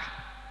attack.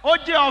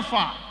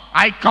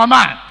 I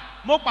command.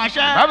 The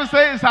Bible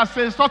says as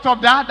a result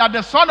of that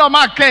the Son of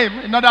Man came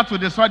in order to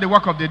destroy the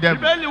work of the devil.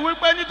 That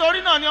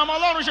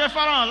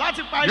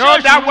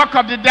work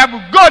of the devil,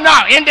 go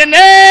now in the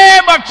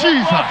name of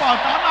Jesus.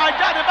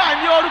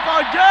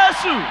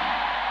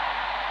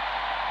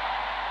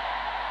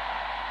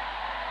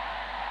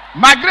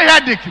 Migraine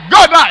headache,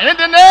 go now in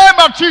the name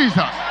of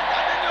Jesus.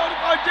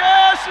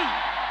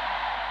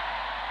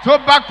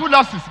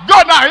 Tuberculosis,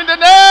 go now in the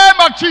name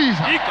of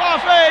Jesus.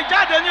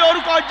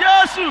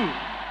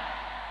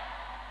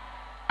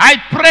 I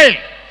pray.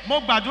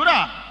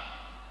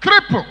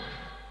 Cripple.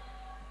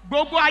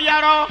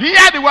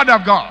 Hear the word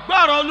of God.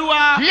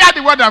 Hear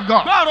the word of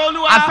God.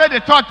 I said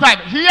the third time.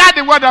 Hear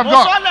the word of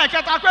God.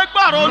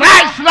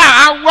 Rise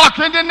now and walk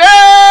in the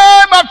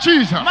name of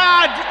Jesus.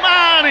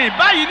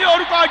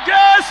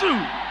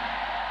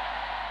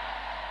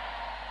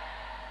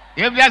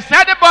 If there's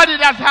anybody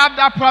that have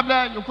that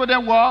problem, you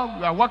couldn't walk,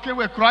 you are walking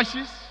with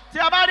crutches.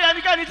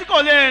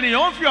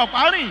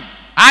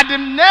 At the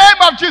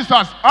name of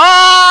Jesus,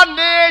 all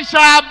knees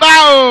shall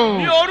bow.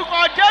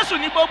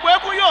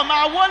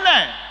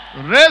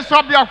 Raise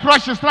up your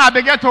crutches now and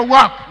begin to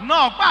walk.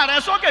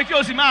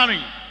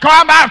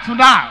 Come out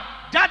now.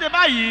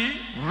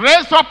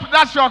 Raise up,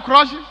 that's your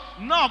crutches.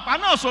 náà ọ̀pá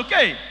náà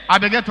sókè. I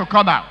begin to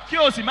come out. Kí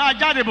o sì máa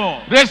jáde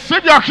bọ̀.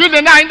 Receive your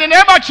healing now in the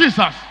name of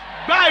Jesus.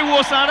 Gba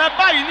ìwòsàn rẹ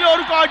báyìí ní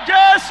orúkọ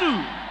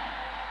Jésù.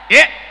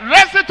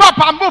 Raise it up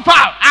and move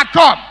out and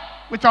come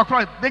with your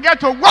cross. Begin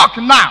to walk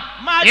now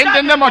in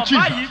the name of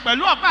Jesus.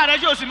 Pẹ̀lú ọ̀pá rẹ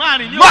yóò sì máa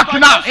rìn ní Walk orúkọ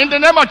now Jésù. in the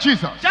name of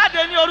Jesus.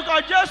 Jáde ní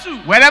orúkọ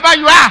Jésù. Wherever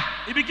you are,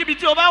 Ibikíbi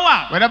tí o bá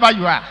wà. wherever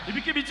you are,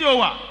 Ibikíbi tí o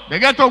wà.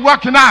 begin to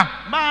walk now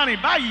Máa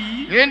rìn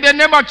báyìí. in the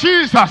name of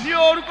Jesus. Ní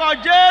orúkọ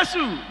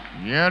Jésù.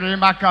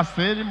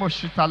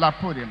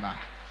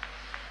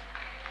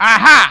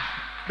 Aha!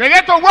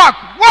 Begin to walk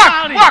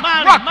very well.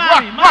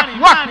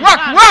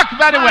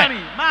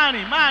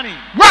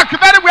 Walk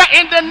very well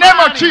in the name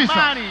of Jesus.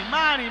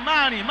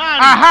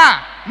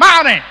 Aha!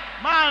 Mari.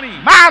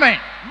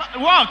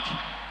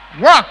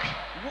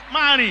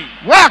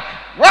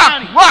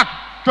 Walk.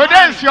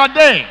 Today is your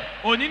day.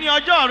 Òní ni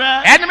ọjọ́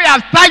rẹ. Enemy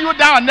has tied you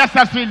down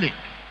unnecessarily.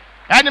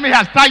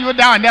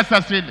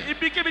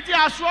 Ibikíbi tí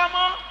a sọ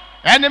mọ́.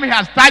 Enemy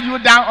has tied you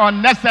down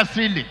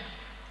unnecessarily.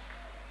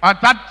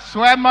 Ọ̀tá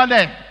sọ ẹ́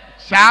mọ́lẹ̀.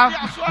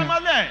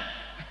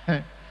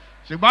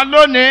 Ṣùgbọ́n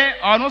lónìí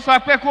ọ̀run sọ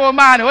pé kó o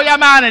máa rìn ó yá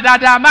máa rìn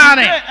dáadáa máa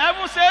rìn.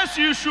 Heaven says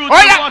you should ó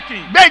be yá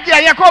walking. gbèjì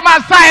ẹ̀yẹ kó o máa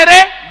sá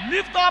eré.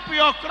 Lift up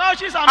your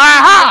crouches and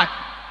Aha!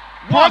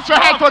 walk. Put your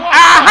head to. Walk.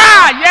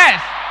 Aha!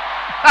 Yes.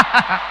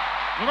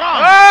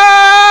 Run.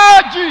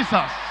 Oh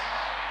Jesus.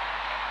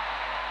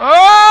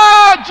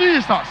 Oh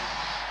Jesus.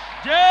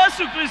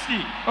 Jésù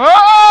Kristi.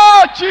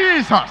 Oh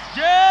Jesus.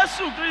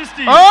 Jésù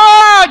Kristi.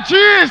 Oh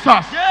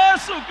Jesus.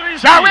 Jésù Kristi.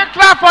 Shall we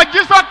clap for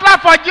Jesus?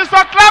 Clap for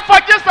Jesus. Clap for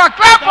Jesus.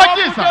 Clap for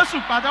Jesus.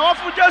 Pàtẹ́wọ́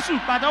fún Jésù.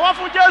 Pàtẹ́wọ́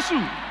fún Jésù.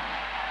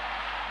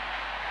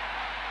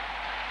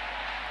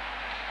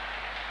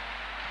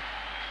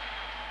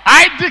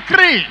 I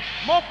decree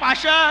Mo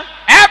pàṣẹ.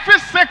 every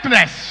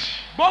sickness.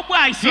 Gbogbo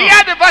àìsàn.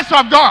 Hear the voice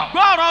of God.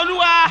 Gbọ́ ọ̀rọ̀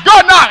Olúwa.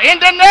 Go now in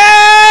the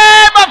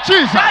name of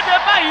Jesus. Jáde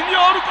báyìí ní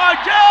orúkọ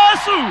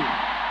Jésù.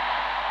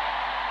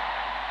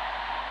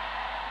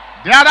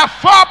 There are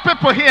 4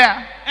 people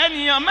here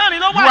Ènìyàn mẹ́rin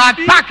ló who wà are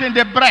níbí. attacking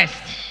the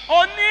breast.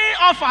 O ní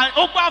ọ̀fà,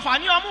 o gba ọ̀fà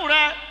ní ọmú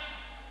rẹ.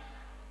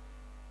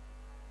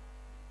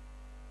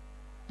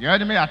 The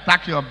enemy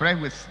attack your breast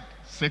with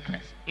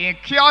sickness,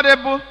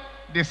 incurable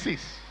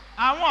disease.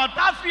 Àwọn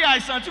ọ̀tá fi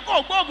àìsàn tí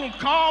kò gbóògùn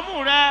kan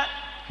ọmú rẹ.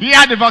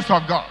 Hear the voice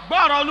of God.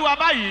 Gbọ́ ọ̀rọ̀ Olúwa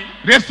báyìí.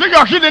 Receive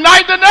your healing now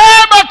in the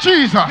name of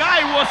Jesus.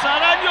 Gba ìwòsàn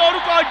rẹ ní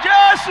orúkọ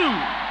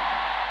Jésù.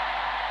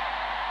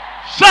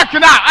 Shake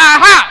now.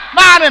 Aha!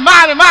 Mari.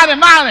 Walk. Mari.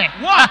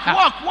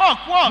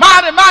 Walk.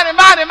 Mari. Walk.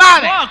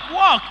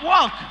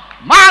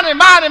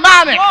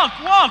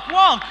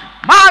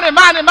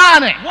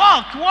 Mari.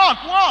 Walk.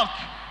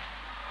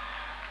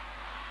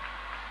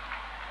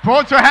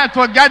 Put your hand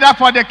together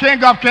for the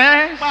King of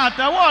Kings.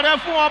 Pàtẹ́wọ́ rẹ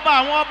fún ọba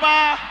àwọn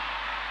ọba.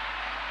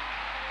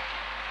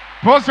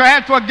 Put your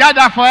hand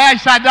together for El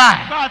Shaddai.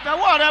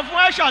 Pàtẹ́wọ́ rẹ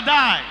fún El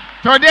Shaddai.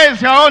 Today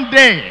is your own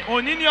day.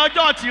 Òní ni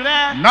ọjọ́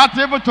tìrẹ. Not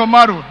even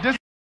tomorrow. This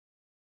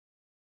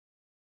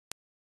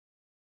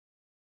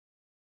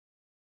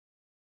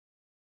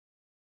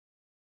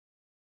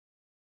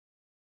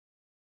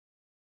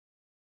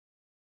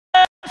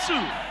Jésù.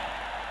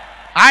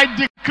 I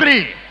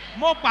decree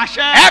Mo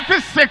pàṣẹ.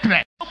 every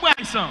sickness. Gbogbo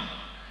àìsàn.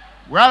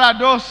 Where are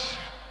those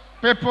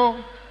people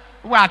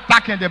who are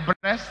attacking the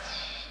breast?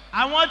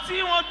 Àwọn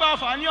tí wọ́n gba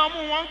ọ̀fà ní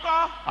ọmú wọn ń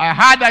kọ́. I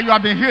heard that you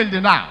have been healed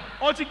now.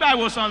 Ó ti gba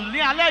ìwòsàn ní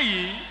alẹ́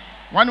yìí.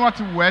 Wọ́n ní wọ́n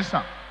ti wẹ̀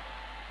sàn.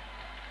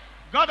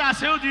 God has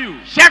healed you.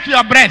 Check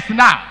your breast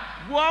now.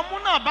 Wo ọmú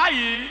náà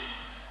báyìí.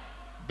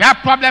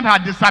 That problem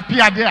has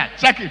disappeared there.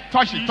 Check it.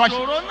 Touch it.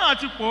 Ìṣòro náà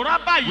ti pòórá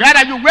báyìí. Where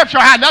are you? Wave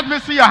your hand. Let me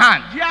see your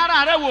hand. Yí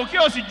ara rẹ wò kí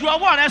o sì ju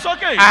ọwọ́ rẹ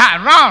sókè.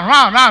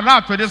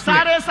 Round to this way.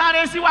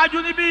 Sáré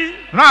síwájú níbí.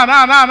 Round.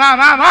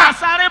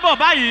 Sáré bọ̀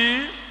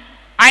báyìí.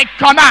 I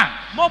command.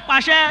 Mo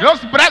pàṣẹ.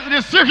 Those breasts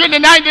receive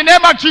healing now in the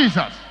name of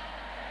Jesus.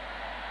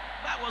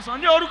 Ìwòsàn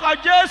ní orúkọ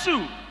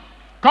Jésù.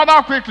 Come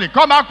out quickly.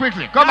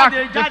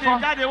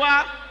 Jáde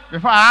wá.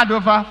 Before I hand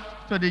over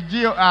to the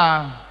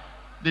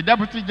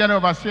Deputy General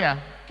Overseer,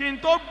 Kí n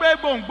tó gbé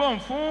gbòǹgbòǹ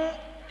fún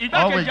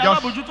always igbákejì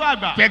alábòjútó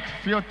àgbà. take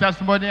few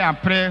testimony and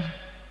pray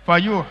for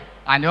you,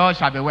 and all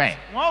shall be well.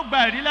 Wọ́n gba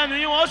ẹ̀rí lẹ́nu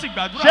yín, wọ́n sì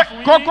gbàdúrà Ṣé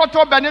fún kókó yín.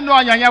 tó bẹ nínú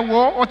ọyàn yẹn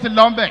wo ó ti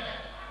lọ ń bẹ̀?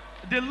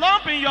 The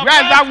lump in your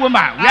Where is that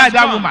woman? has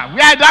gone.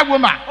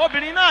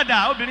 Obìnrin náà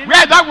dà.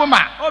 Where is that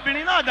woman?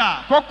 Obìnrin náà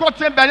dà. Kókó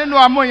tí ń bẹ nínú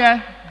ọmú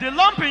yẹn. The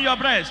lump in your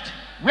breast.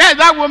 Where is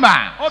that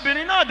woman?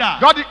 Obìnrin náà dà.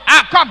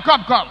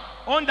 Come.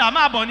 Ó ń dà,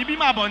 máa bọ̀ níbí,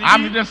 máa bọ̀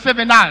I'm níbí.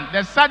 receiving now.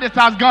 They said it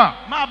has gone.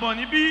 Máa bọ̀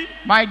níbí.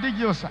 My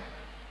DJ, sir. You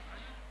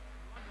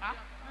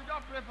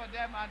just pray for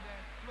them and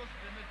close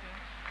the meeting.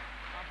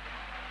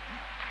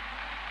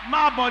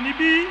 Máa bọ̀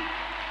níbí.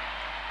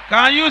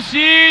 Can you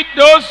see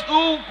those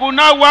who could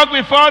not walk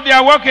before they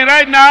are walking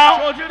right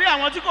now? O ti rí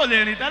àwọn tí kò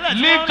lè rìn tẹ́lẹ̀ tí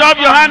wọ́n Lift ń up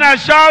your bọ̀. hand and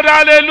shout Gbé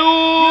ọwọ́ rẹ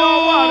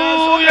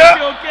sókè sí hallelujah!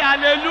 òkè,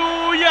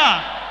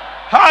 hallelujah.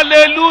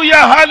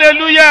 Hallelujah!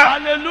 Hallelujah!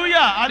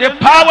 Hallelujah. The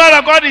power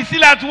of God is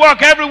still at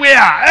work everywhere.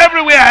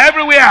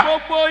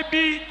 Gbogbo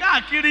ibi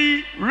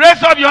káàkiri.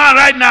 Raise up your hand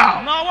right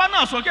now. Na ọwọ́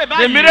náà sókè The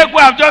báyìí. miracle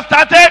have just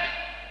started.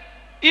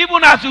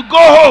 Even as you go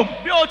home,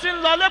 bí o ti ń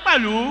lọlé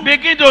pẹ̀lú.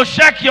 begin to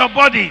check your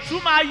bodies.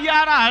 tún máa yẹ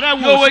ara rẹ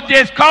You wò. will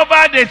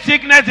discover the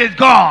sickness is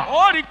gone.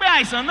 ó rí i pé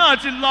àìsàn náà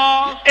ti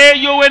lọ.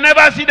 You will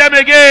never see them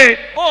again.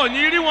 ò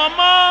ní rí wọn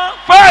mọ́.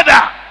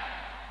 Father,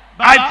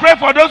 I Baba, pray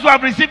for those who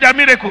have received their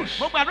miracles.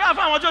 mo gbàdúrà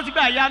fún àwọn tí ó ti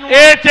gba ìyanu.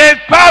 It is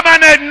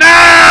permanent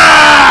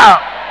now.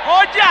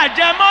 ó jẹ́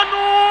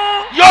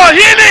àjẹmọ́nú. Your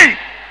healing,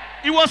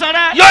 ìwòsàn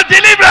rẹ. your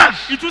deliverance,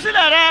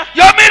 ìtúsílẹ̀ rẹ.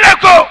 your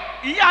miracle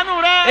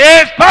ìyanu rẹ.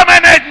 is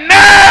permanent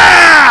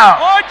now.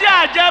 ó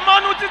jẹ́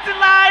àjẹmọ́nú títí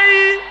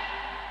láí.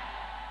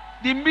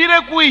 The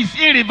miracle is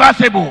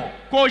irreversible.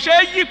 kò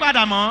ṣeé yí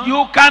padà mọ́.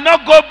 You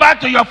cannot go back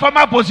to your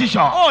former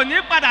position. ò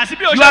ní padà sí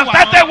bí o You ṣe have wà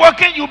started mọ́.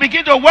 working, you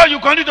begin to work, you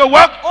continue to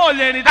work, ó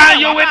lè rìn and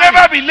you will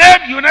never be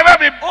lame, you will never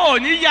be, ò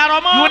ní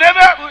yarọ you will mọ́.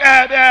 never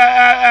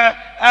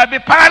be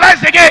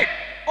paralyzed again.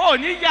 ò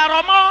ní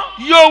yarọ mọ́.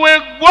 You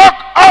will walk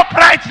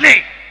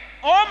uprightly.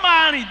 ó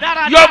máa rìn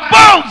dáradára. Your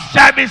bones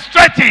shall be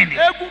straightened.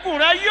 egungun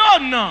rẹ yóò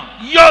nà.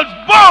 Your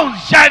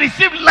bones shall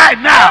receive life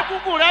now.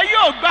 egungun rẹ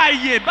yóò gba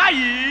ìyè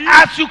báyìí.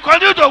 As you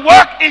continue to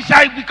work, it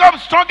shall become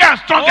stronger and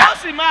stronger. ó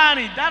sì máa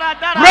rìn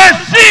dáradára.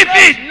 Receive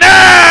it now.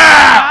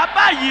 Gbà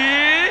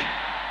báyìí.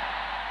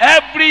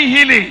 Every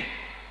healing,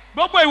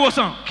 gbogbo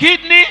ìwòsàn.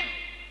 kidney,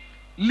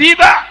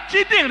 liver,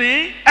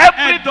 kíndìnrín.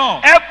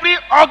 ẹ̀dọ̀. every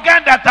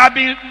organ that have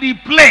been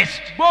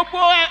replaced, gbogbo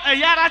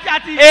ẹ̀yà ara tí a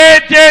ti.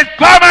 it is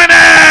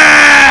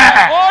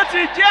permanent. ó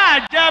ti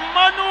jẹ́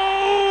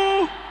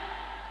àjẹmọ́nú.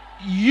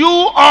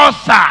 You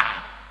ulcer,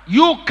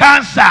 you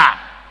cancer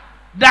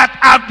that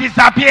have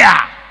disappeared,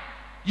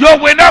 you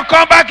will not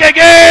come back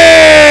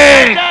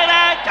again.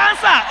 jẹrẹ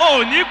kánsà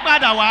ò ní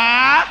padà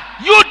wá.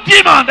 You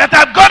demon that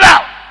have gone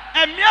out,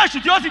 ẹ̀mí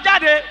èṣù tí ó ti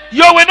jáde.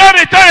 you will not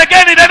return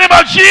again in the name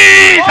of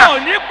Jesus. ò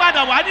ní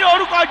padà wá ní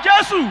orúkọ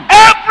Jésù.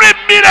 Every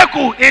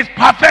miracle is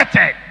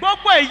perfected.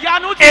 gbogbo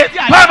ìyanu ti It's di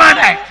àjẹmọ́nú.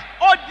 permanent.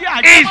 ó di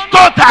àjẹmọ́nú. It's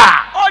total.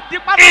 ó di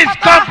It's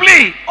pátápátá.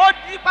 complete. ó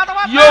di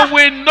pátápátá. You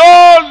will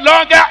no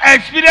longer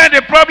experience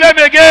the problem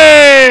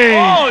again.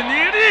 ò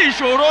ní rí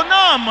ìṣòro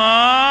náà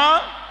mọ́.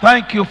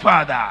 Thank you,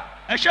 Father.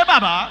 ẹ ṣé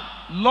bàbá.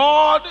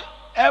 Lord,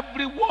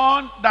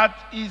 everyone that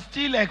is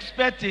still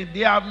expecting,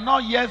 they have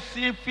not yet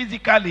seen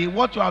physically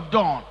what you have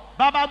done.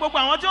 bàbá gbogbo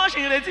àwọn tí wọ́n ṣì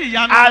ń retí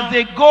ìyanu As wọn.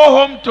 they go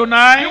home bí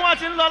tonight, wọ́n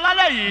ti ń lọ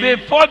lálẹ́ yìí.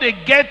 before they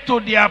get to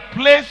their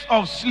place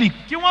of sleep,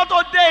 kí wọ́n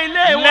tó dé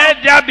ilé wọn.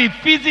 let there be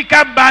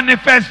physical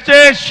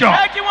manifestation.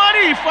 jẹ́ kí wọ́n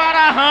rí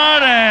ìfarahàn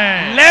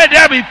rẹ̀. Let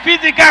there be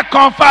physical jẹ́ kí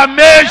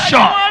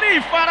confirmation. wọ́n rí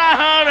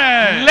ìfarahàn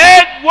rẹ̀.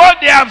 Let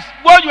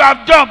what you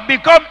have done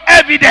become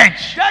evident.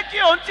 jẹ́ kí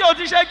ohun tí o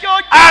ti ṣe kí ó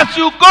jẹ́. As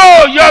you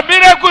go, your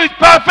miracle is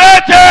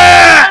perfected.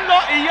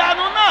 lọ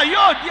ìyanu náà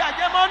yóò di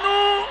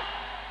àjẹmọ́nú.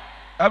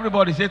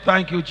 Everybody say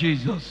thank you,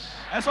 Jesus.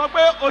 ẹ sọ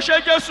pé o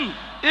ṣé Jésù.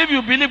 If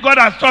you believe God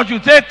has touched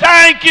you, say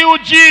thank you,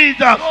 Jesus.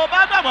 tó o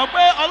bá gbàgbọ́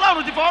pé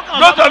Ọlọ́run ti fọwọ́ kàn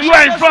Those lọ́wọ́, of you o who ṣé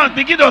are in Jésù. front,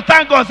 begin to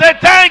thank God. Say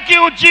thank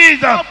you,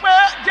 Jesus. sọ pé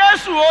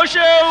Jésù o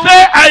ṣeun.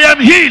 Say I am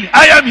healed.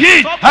 I am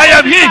healed. I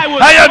am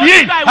healed. I am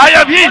healed. I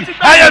am healed.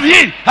 I am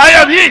healed. I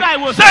am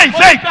healed. Say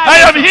I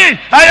am healed.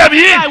 I am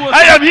healed.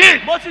 I am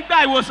healed. mo ti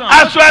gba ìwòsàn.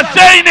 As you are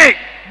saying it,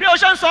 bí o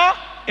ṣe ń sọ,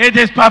 it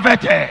is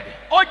perfected.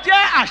 ó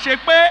jẹ́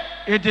àṣepé.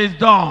 It is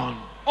done.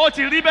 ó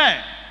ti rí bẹ́ẹ̀.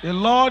 The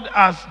Lord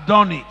has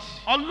done it.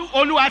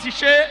 Olúwa ti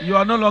ṣe. You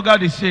are no longer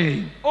the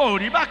same. ó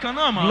rí bákan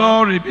náà mọ́.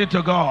 Glory be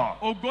to God.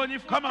 ògo ni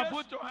fún Come and Jésù.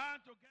 put your hand.